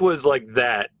 This was like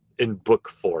that in book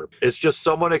form. It's just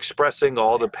someone expressing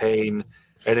all the pain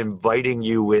and inviting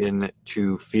you in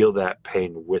to feel that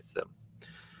pain with them.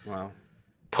 Wow.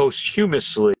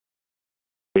 Posthumously,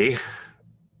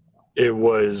 it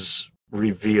was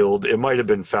revealed, it might have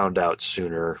been found out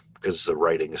sooner because of the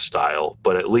writing style,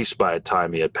 but at least by the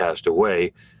time he had passed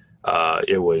away,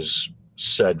 it was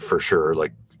said for sure,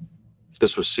 like,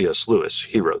 this was C.S. Lewis.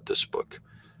 He wrote this book.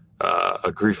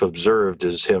 A Grief Observed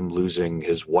is him losing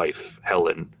his wife,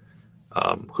 Helen,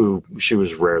 who she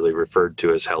was rarely referred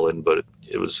to as Helen, but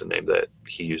it was the name that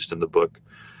he used in the book.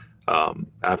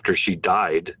 After she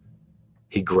died,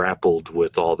 he grappled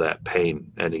with all that pain,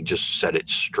 and he just set it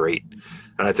straight.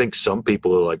 And I think some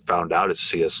people who like found out it's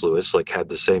C.S. Lewis like had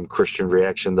the same Christian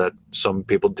reaction that some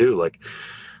people do, like,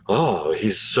 oh,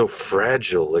 he's so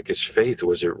fragile, like, his faith,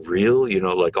 was it real?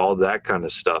 Like, all that kind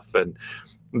of stuff. And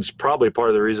it's probably part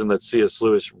of the reason that C.S.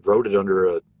 Lewis wrote it under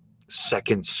a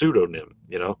second pseudonym.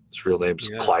 His real name's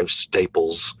Clive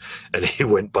Staples, and he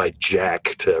went by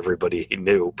Jack to everybody he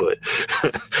knew. But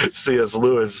C.S.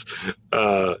 Lewis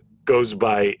goes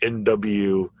by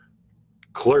N.W.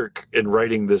 clerk in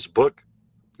writing this book,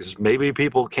 because maybe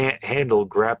people can't handle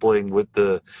grappling with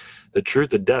the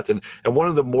truth of death. And one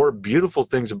of the more beautiful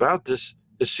things about this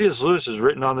is C.S. Lewis has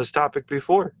written on this topic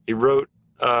before. He wrote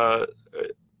The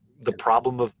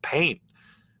Problem of Pain,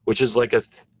 which is like a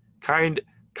kind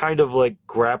of like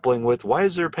grappling with, why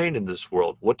is there pain in this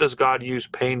world? What does God use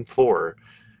pain for?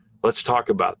 Let's talk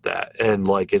about that. And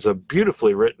like, it's a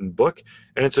beautifully written book,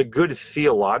 and it's a good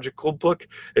theological book.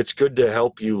 It's good to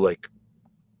help you like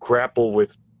grapple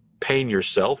with pain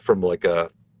yourself from like a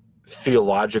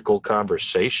theological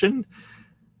conversation.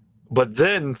 But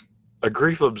then A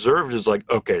Grief Observed is like,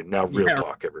 okay, now real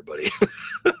talk, everybody.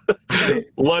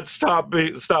 Let's stop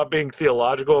being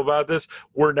theological about this.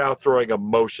 We're now throwing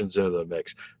emotions into the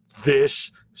mix.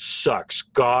 This sucks.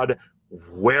 God,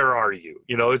 where are you?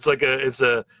 You know, it's like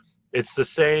it's the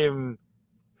same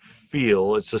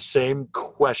feel, it's the same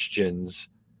questions,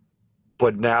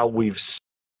 but now we've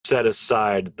set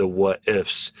aside the what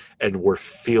ifs and we're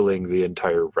feeling the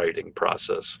entire writing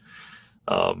process.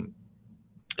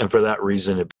 And for that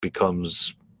reason, it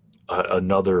becomes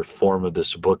another form of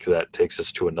this book that takes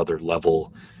us to another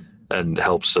level and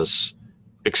helps us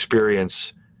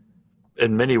experience,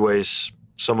 in many ways,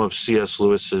 some of C.S.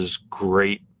 Lewis's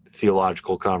great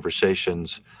theological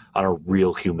conversations on a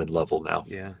real human level now.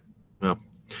 Yeah. Yeah.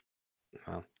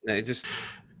 Wow. It just,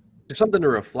 there's something to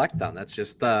reflect on. That's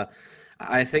just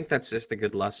I think that's just a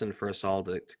good lesson for us all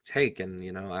to take. And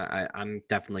you know, I'm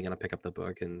definitely gonna pick up the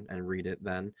book and read it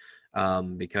then,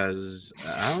 because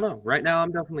I don't know. Right now,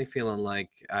 I'm definitely feeling like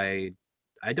I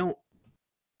don't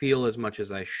feel as much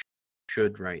as I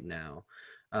should right now.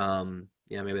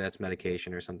 Yeah, maybe that's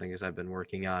medication or something, because I've been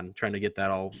working on trying to get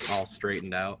that all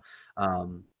straightened out.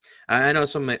 Um, I know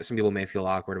some people may feel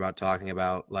awkward about talking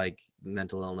about like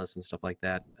mental illness and stuff like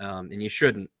that, and you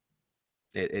shouldn't.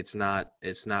 It's not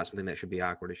something that should be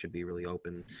awkward. It should be really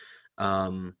open.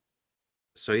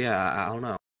 So yeah, I don't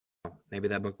know. Maybe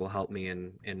that book will help me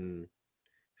in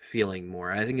feeling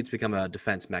more. I think it's become a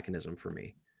defense mechanism for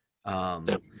me.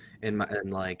 Yeah.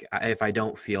 And like, if I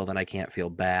don't feel, then I can't feel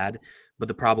bad. But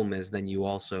the problem is, then you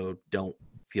also don't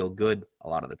feel good a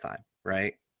lot of the time,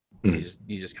 right? Mm.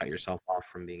 You just cut yourself off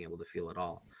from being able to feel at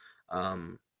all,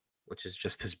 which is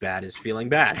just as bad as feeling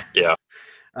bad. Yeah.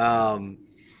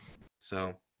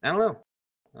 So I don't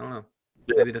know.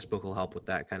 Maybe this book will help with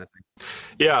that kind of thing.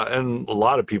 Yeah, and a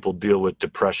lot of people deal with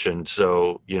depression.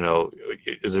 So, you know,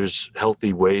 there's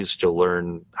healthy ways to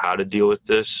learn how to deal with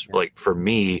this. Yeah. Like for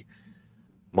me,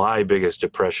 my biggest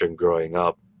depression growing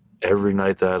up, every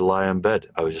night that I'd lie in bed,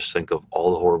 I would just think of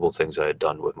all the horrible things I had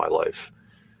done with my life.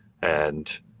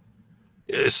 And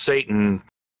Satan,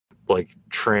 like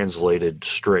translated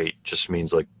straight, just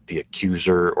means like the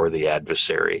accuser or the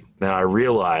adversary. Now I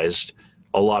realized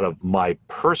a lot of my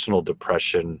personal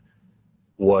depression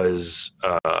was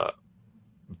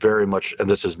very much, and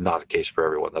this is not the case for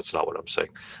everyone. That's not what I'm saying.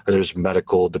 There's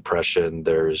medical depression.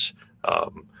 There's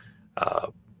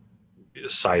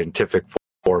scientific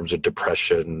forms of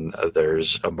depression.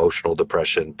 There's emotional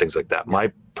depression, things like that.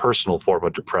 My personal form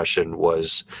of depression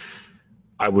was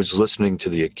I was listening to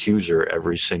the accuser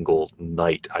every single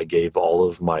night. I gave all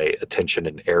of my attention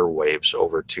and airwaves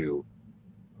over to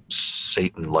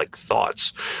Satan-like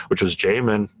thoughts, which was,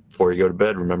 Jamin, before you go to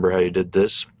bed, remember how you did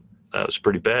this? That was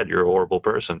pretty bad. You're a horrible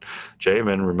person.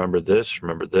 Jamin, remember this,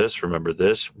 remember this, remember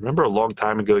this. Remember a long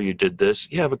time ago you did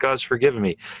this? Yeah, but God's forgiven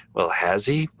me. Well, has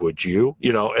he? Would you?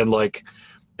 You know, and like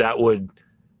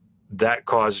that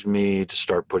caused me to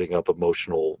start putting up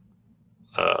emotional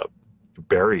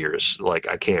barriers. Like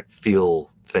I can't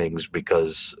feel things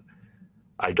because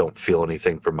I don't feel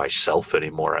anything for myself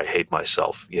anymore. I hate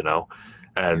myself, you know,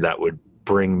 and that would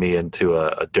bring me into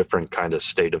a different kind of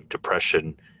state of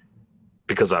depression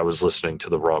because I was listening to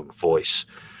the wrong voice.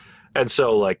 And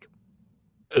so like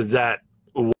that,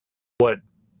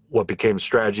 what became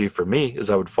strategy for me is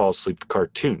I would fall asleep to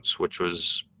cartoons, which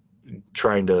was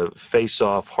trying to face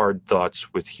off hard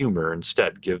thoughts with humor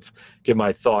instead, give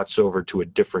my thoughts over to a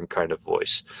different kind of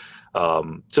voice.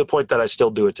 To the point that I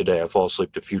still do it today. I fall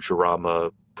asleep to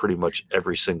Futurama pretty much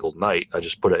every single night. I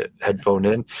just put a headphone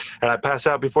in and I pass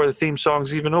out before the theme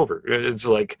song's even over. It's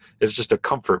like, it's just a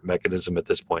comfort mechanism at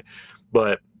this point.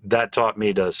 But that taught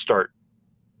me to start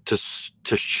to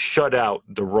shut out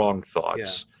the wrong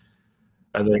thoughts.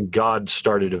 Yeah. And then God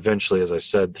started eventually, as I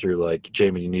said, through like,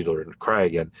 Jamie, you need to learn to cry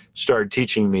again, started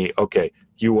teaching me, okay,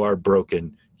 you are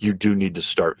broken. You do need to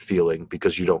start feeling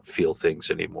because you don't feel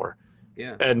things anymore.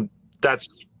 Yeah. And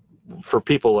that's, for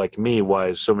people like me,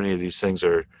 why so many of these things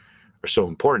are so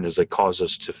important, is they cause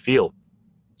us to feel.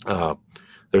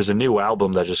 There's a new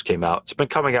album that just came out. It's been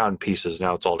coming out in pieces.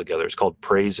 Now it's all together. It's called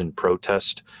Praise and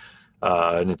Protest.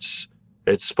 And it's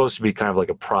supposed to be kind of like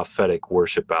a prophetic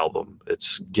worship album.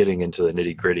 It's getting into the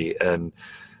nitty gritty. And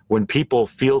when people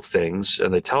feel things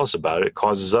and they tell us about it, it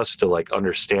causes us to like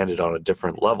understand it on a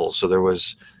different level. So there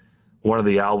was one of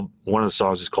the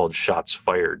songs is called Shots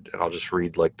Fired. And I'll just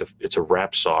read it's a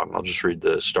rap song. I'll just read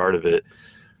the start of it.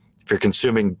 If you're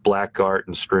consuming black art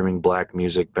and streaming black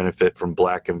music, benefit from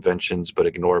black inventions, but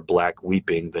ignore black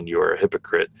weeping, then you are a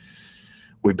hypocrite.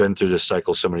 We've been through this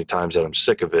cycle so many times that I'm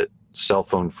sick of it. Cell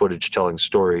phone footage telling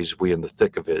stories, we in the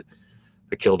thick of it.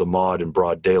 They killed Ahmaud in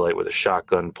broad daylight with a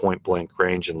shotgun, point blank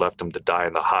range, and left him to die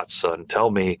in the hot sun. Tell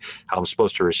me how I'm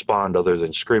supposed to respond other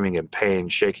than screaming in pain,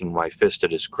 shaking my fist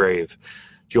at his grave.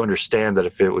 Do you understand that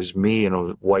if it was me in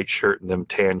a white shirt and them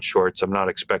tan shorts, I'm not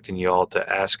expecting you all to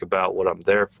ask about what I'm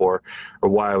there for or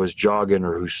why I was jogging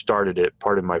or who started it,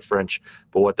 pardon my French,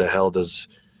 but what the hell does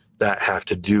that have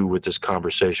to do with this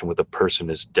conversation with a person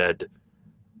is dead?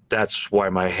 That's why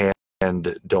my hand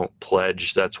don't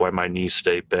pledge. That's why my knees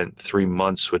stay bent. 3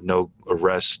 months with no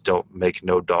arrest don't make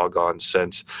no doggone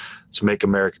sense. Let's make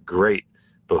America great.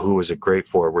 But who is it great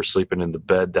for? We're sleeping in the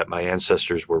bed that my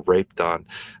ancestors were raped on.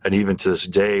 And even to this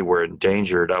day, we're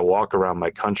endangered. I walk around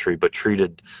my country, but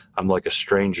treated, I'm like a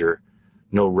stranger.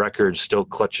 No records, still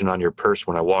clutching on your purse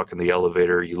when I walk in the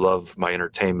elevator. You love my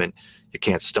entertainment. You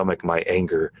can't stomach my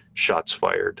anger. Shots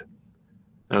fired.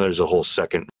 And there's a whole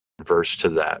second verse to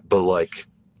that. But like,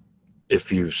 if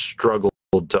you've struggled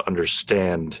to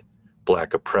understand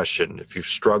Black oppression, if you've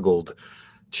struggled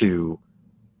to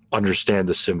understand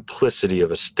the simplicity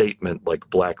of a statement like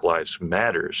Black Lives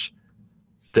Matters,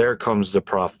 there comes the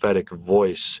prophetic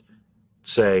voice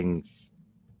saying,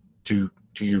 do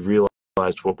you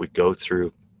realize what we go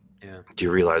through? Yeah. Do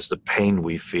you realize the pain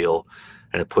we feel?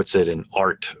 And it puts it in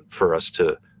art for us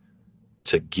to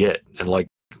get. And like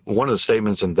one of the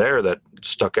statements in there that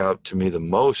stuck out to me the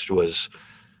most was,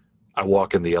 I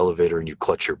walk in the elevator and you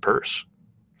clutch your purse.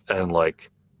 And like,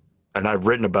 and I've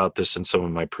written about this in some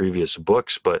of my previous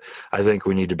books, but I think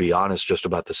we need to be honest just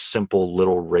about the simple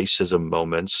little racism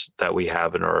moments that we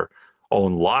have in our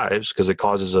own lives, because it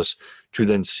causes us to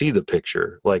then see the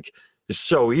picture. Like, it's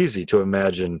so easy to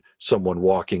imagine someone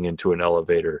walking into an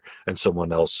elevator and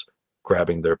someone else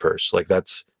grabbing their purse. Like that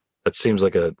seems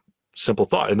like a simple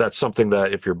thought. And that's something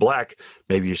that if you're Black,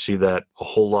 maybe you see that a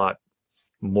whole lot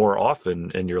more often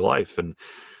in your life. And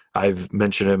I've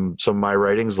mentioned in some of my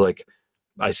writings, like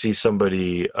I see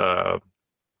somebody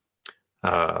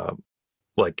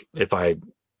like if I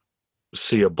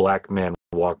see a Black man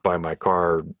walk by my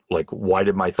car, like why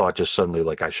did my thought just suddenly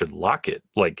like I should lock it?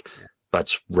 Like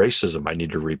that's racism. I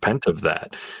need to repent of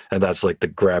that. And that's like the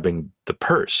grabbing the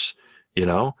purse, you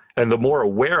know? And the more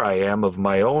aware I am of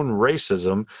my own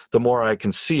racism, the more I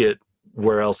can see it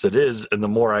where else it is, and the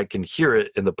more I can hear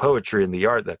it in the poetry and the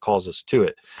art that calls us to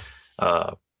it.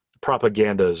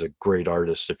 Propaganda is a great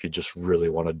artist if you just really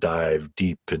want to dive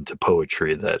deep into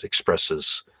poetry that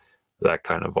expresses that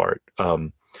kind of art.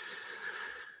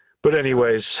 But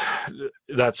anyways,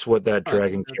 that's what that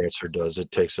dragon cancer does.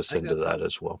 It takes us into that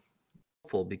as well.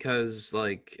 Because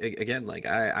like again, like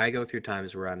I go through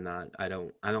times where I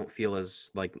don't feel as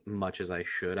like much as I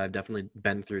should. I've definitely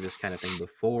been through this kind of thing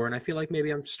before, and I feel like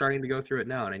maybe I'm starting to go through it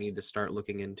now, and I need to start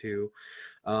looking into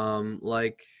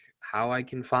like how I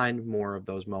can find more of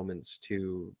those moments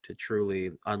to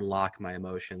truly unlock my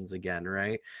emotions again,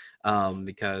 right?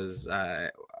 Because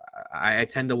I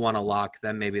tend to want to lock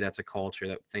them. Maybe that's a culture,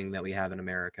 that thing that we have in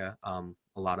America. A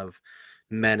lot of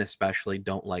men especially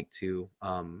don't like to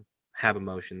have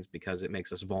emotions because it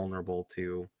makes us vulnerable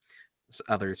to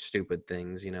other stupid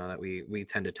things, you know, that we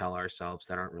tend to tell ourselves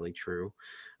that aren't really true.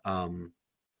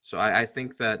 So I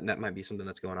think that might be something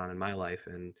that's going on in my life.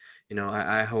 And, you know,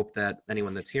 I hope that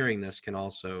anyone that's hearing this can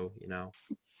also, you know,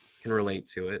 can relate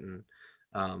to it. And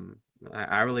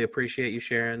I really appreciate you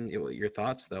sharing your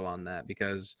thoughts though on that,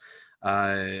 because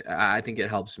I think it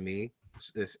helps me.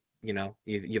 This, you know,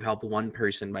 you've helped one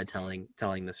person by telling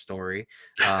the story.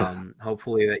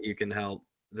 Hopefully that you can help.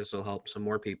 This will help some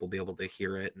more people be able to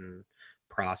hear it and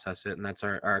process it. And that's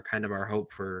our kind of our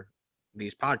hope for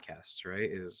these podcasts, right?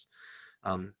 Is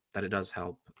that it does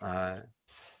help.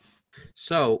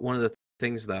 So one of the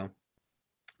things though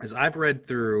is I've read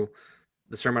through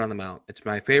the Sermon on the Mount. It's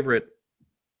my favorite.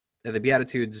 The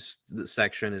Beatitudes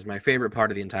section is my favorite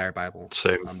part of the entire Bible.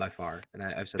 Same. By far, and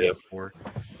I've said that before.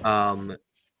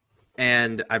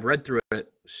 And I've read through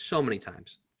it so many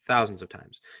times, thousands of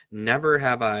times. Never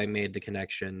have I made the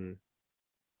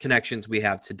connections we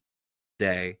have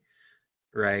today,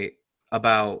 right,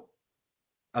 about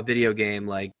a video game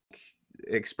like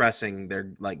expressing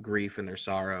their like grief and their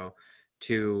sorrow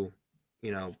to,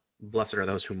 blessed are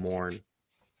those who mourn,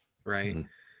 right? Mhm.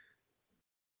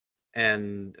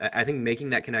 And I think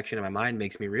making that connection in my mind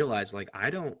makes me realize like I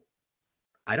don't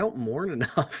mourn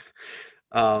enough.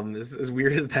 As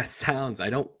weird as that sounds, I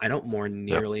don't mourn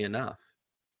Yeah. nearly enough.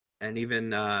 And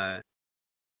even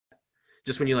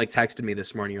just when you like texted me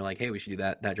this morning, you're like, "Hey, we should do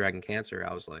that Dragon Cancer."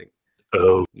 I was like,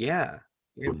 Oh "Yeah,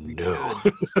 yeah, we no.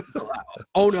 should."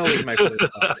 Oh no, was my first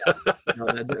thought. Yeah.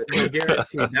 No,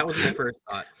 guaranteed. That was my first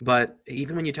thought. But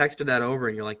even when you texted that over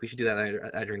and you're like, "We should do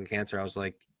that Dragon Cancer," I was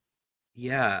like,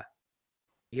 "Yeah,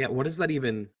 yeah. What does that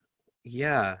even?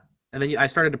 Yeah." And then I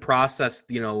started to process,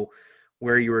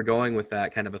 where you were going with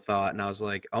that kind of a thought, and I was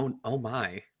like, "Oh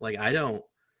my!" Like I don't.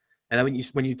 And then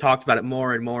when you talked about it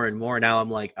more and more and more, now I'm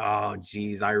like, oh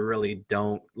geez, I really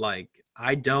don't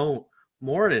I don't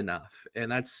mourn enough, and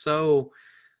that's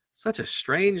such a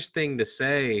strange thing to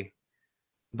say.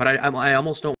 But I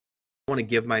almost don't want to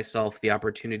give myself the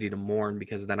opportunity to mourn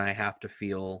because then I have to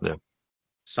feel Yeah.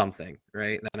 something,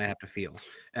 right? Then I have to feel,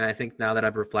 and I think now that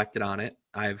I've reflected on it,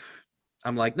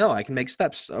 I'm like, no, I can make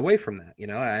steps away from that,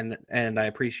 and I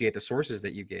appreciate the sources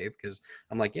that you gave because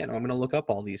I'm like, yeah, no, I'm going to look up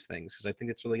all these things because I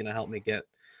think it's really going to help me get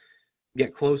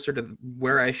closer to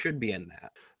where I should be in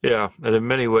that. Yeah, and in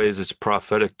many ways, it's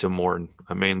prophetic to mourn.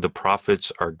 I mean, the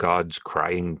prophets are God's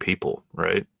crying people,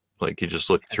 right? Like you just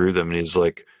look through them, and he's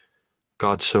like,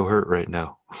 God's so hurt right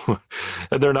now,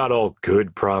 and they're not all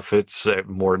good prophets at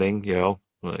mourning.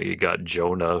 Well, you got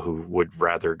Jonah, who would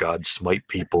rather God smite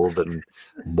people than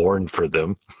mourn for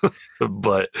them,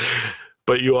 but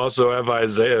you also have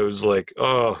Isaiah, who's like,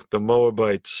 oh, the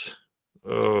Moabites,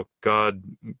 oh, God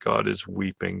is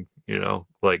weeping.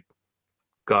 Like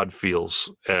God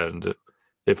feels, and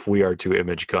if we are to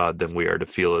image God, then we are to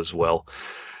feel as well.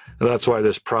 And that's why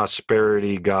this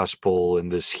prosperity gospel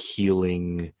and this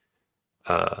healing,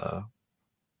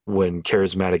 when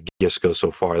charismatic gifts go so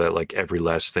far that like every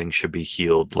last thing should be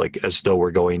healed, like as though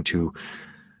we're going to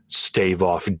stave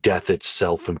off death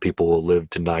itself and people will live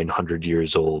to 900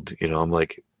 years old. I'm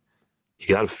like, you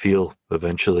got to feel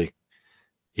eventually.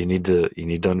 You need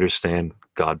to understand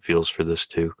God feels for this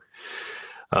too.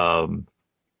 And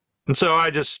so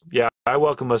I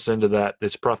welcome us into that.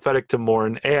 It's prophetic to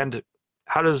mourn. And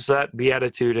how does that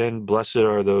beatitude end? Blessed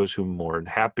are those who mourn.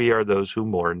 Happy are those who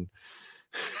mourn.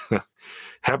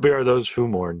 Happy are those who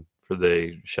mourn, for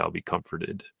they shall be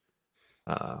comforted.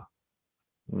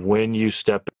 When you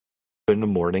step into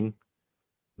mourning,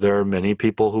 there are many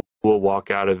people who will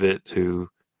walk out of it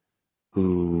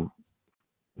who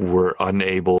were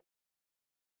unable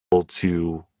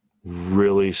to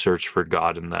really search for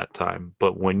God in that time.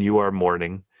 But when you are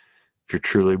mourning, if you're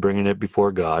truly bringing it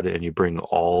before God and you bring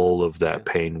all of that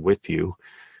pain with you,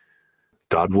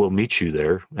 God will meet you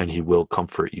there and he will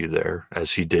comfort you there,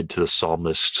 as he did to the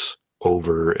psalmists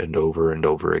over and over and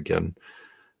over again.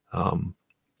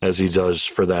 As he does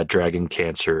for that Dragon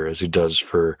Cancer, as he does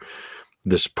for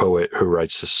this poet who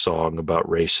writes this song about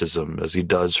racism, as he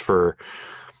does for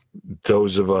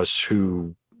those of us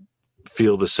who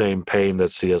feel the same pain that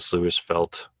C.S. Lewis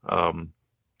felt. And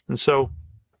so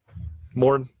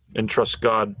mourn and trust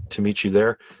God to meet you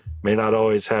there. May not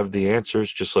always have the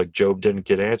answers, just like Job didn't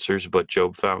get answers, but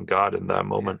Job found God in that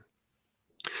moment.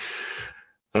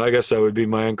 And I guess that would be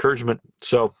my encouragement.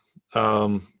 So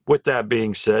with that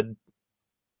being said,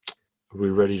 are we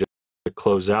ready to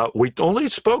close out? We only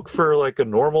spoke for like a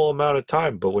normal amount of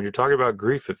time, but when you're talking about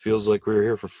grief, it feels like we were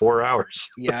here for 4 hours.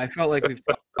 Yeah, I felt like we've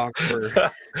talked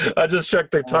for I just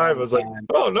checked the time. I was like,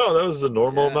 oh no, that was the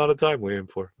normal amount of time we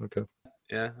aimed for. Okay.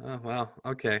 Yeah. Oh wow.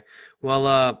 Okay.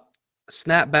 Well,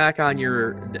 snap back on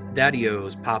your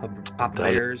daddy-os, Papa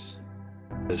Bears.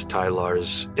 Is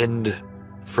Tyler's end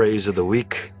phrase of the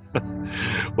week.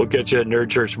 We'll catch you at Nerd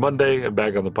Church Monday and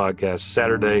back on the podcast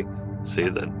Saturday. See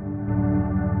you then.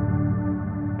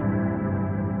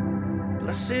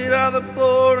 Blessed are the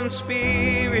poor in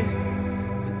spirit,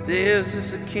 for theirs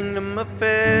is the kingdom of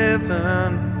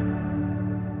heaven.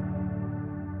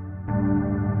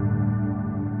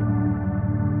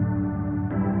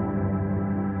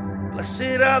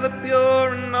 Blessed are the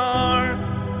pure in heart,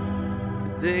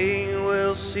 for they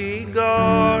will see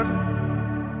God.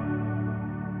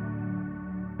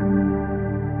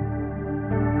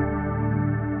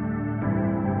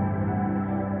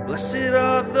 Blessed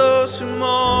are those who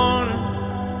mourn,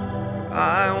 for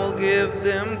I will give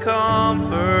them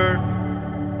comfort.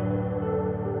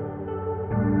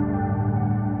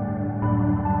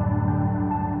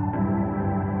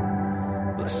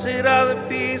 Blessed are the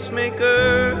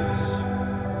peacemakers,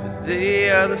 for they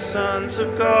are the sons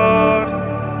of God.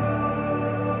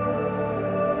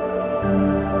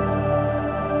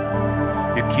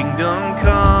 kingdom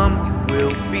come, your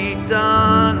will be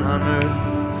done on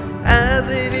earth as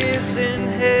it is in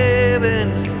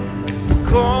heaven. We're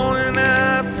calling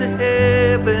out to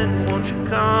heaven, won't you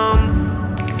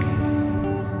come?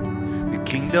 Your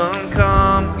kingdom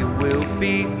come, your will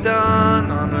be done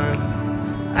on earth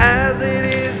as it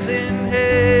is in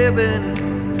heaven.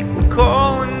 We're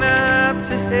calling out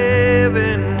to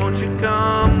heaven, won't you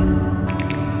come?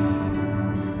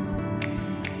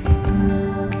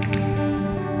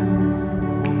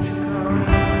 Won't you come?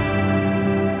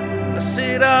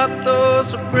 Blessed are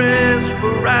those oppressed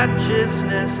for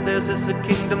righteousness, theirs is the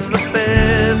kingdom of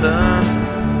heaven.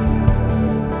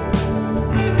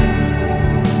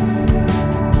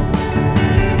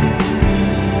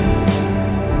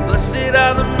 Blessed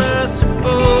are the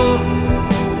merciful,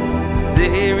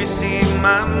 they receive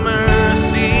my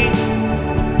mercy.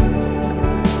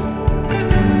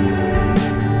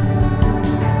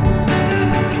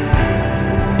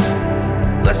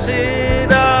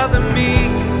 Blessed are the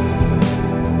meek,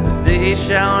 they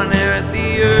shall inherit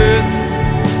the earth.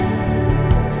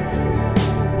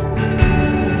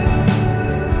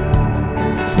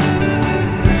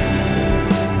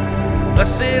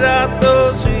 Blessed are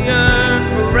those who yearn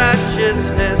for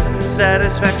righteousness,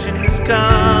 satisfaction is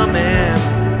coming.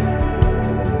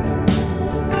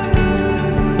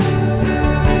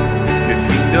 Your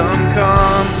kingdom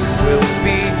come, will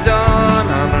be done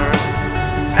on earth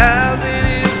as it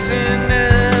is in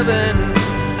heaven.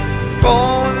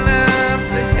 Calling out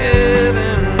to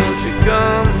heaven, won't you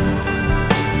come?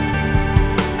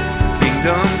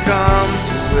 Kingdom come,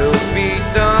 will be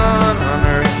done on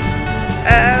earth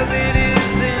as it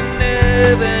is in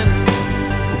heaven.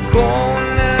 We're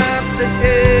calling out to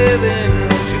heaven,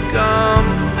 won't you come?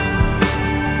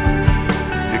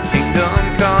 Your kingdom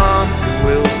come, your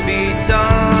will be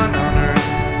done on earth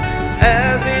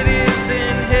as it is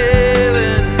in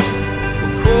heaven.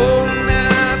 We're calling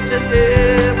out to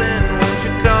heaven, won't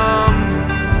you come?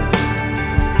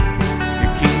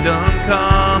 Your kingdom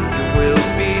come, your will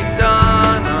be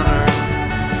done on earth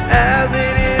as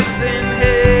it is in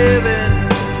heaven.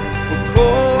 We're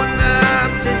calling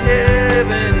out to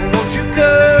heaven, won't you come?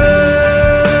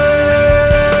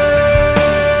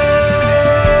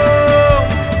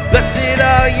 Blessed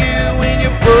are you when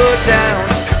you're put down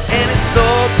and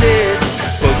insulted,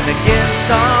 spoken against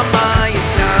on my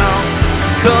account.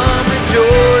 Come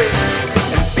rejoice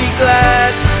and be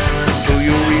glad, for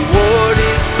your reward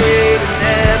is great in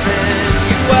heaven.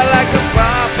 You are like the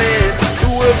prophets who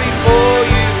were before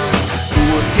you, who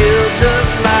were killed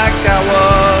just like I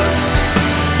was.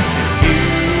 You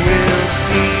will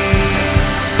see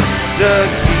the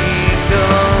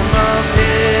kingdom of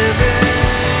heaven.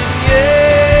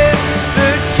 Yeah,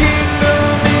 the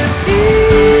kingdom is here.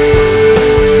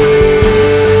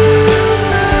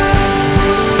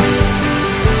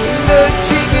 The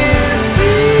king is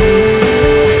here.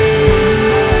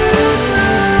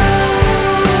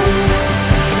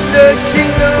 The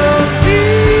kingdom's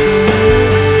here.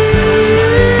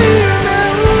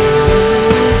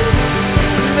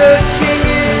 The king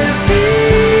is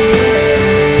here.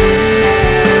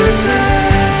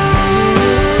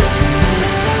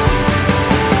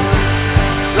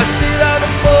 Blessed are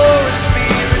the poor in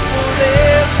spirit, for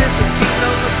theirs is the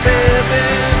kingdom of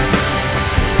heaven.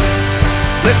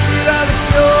 Blessed are the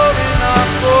pure in heart,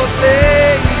 for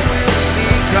they will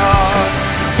see God.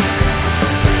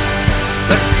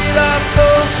 Blessed are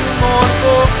those who mourn,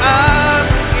 for I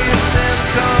will give them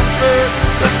comfort.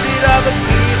 Blessed are the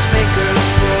peacemakers,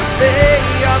 for they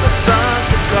are the sons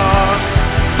of God.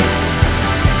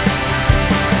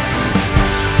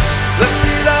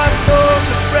 Blessed are those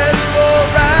who press for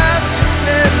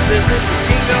righteousness, this is the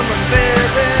kingdom of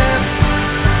heaven.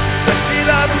 Blessed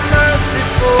are the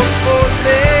merciful, for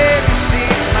they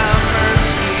receive my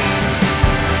mercy.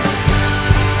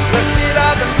 Blessed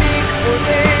are the meek, for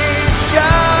they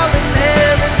shall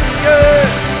inherit the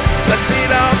earth. Blessed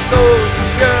are those who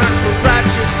yearn for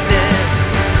righteousness,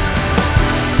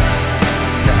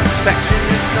 satisfaction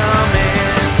is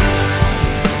coming.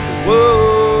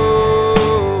 Whoa,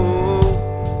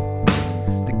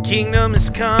 the kingdom is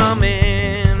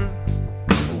coming.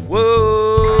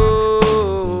 Whoa,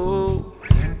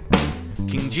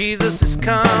 King Jesus is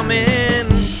coming.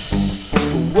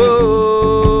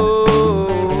 Whoa,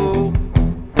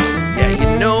 yeah, you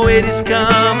know it is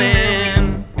coming.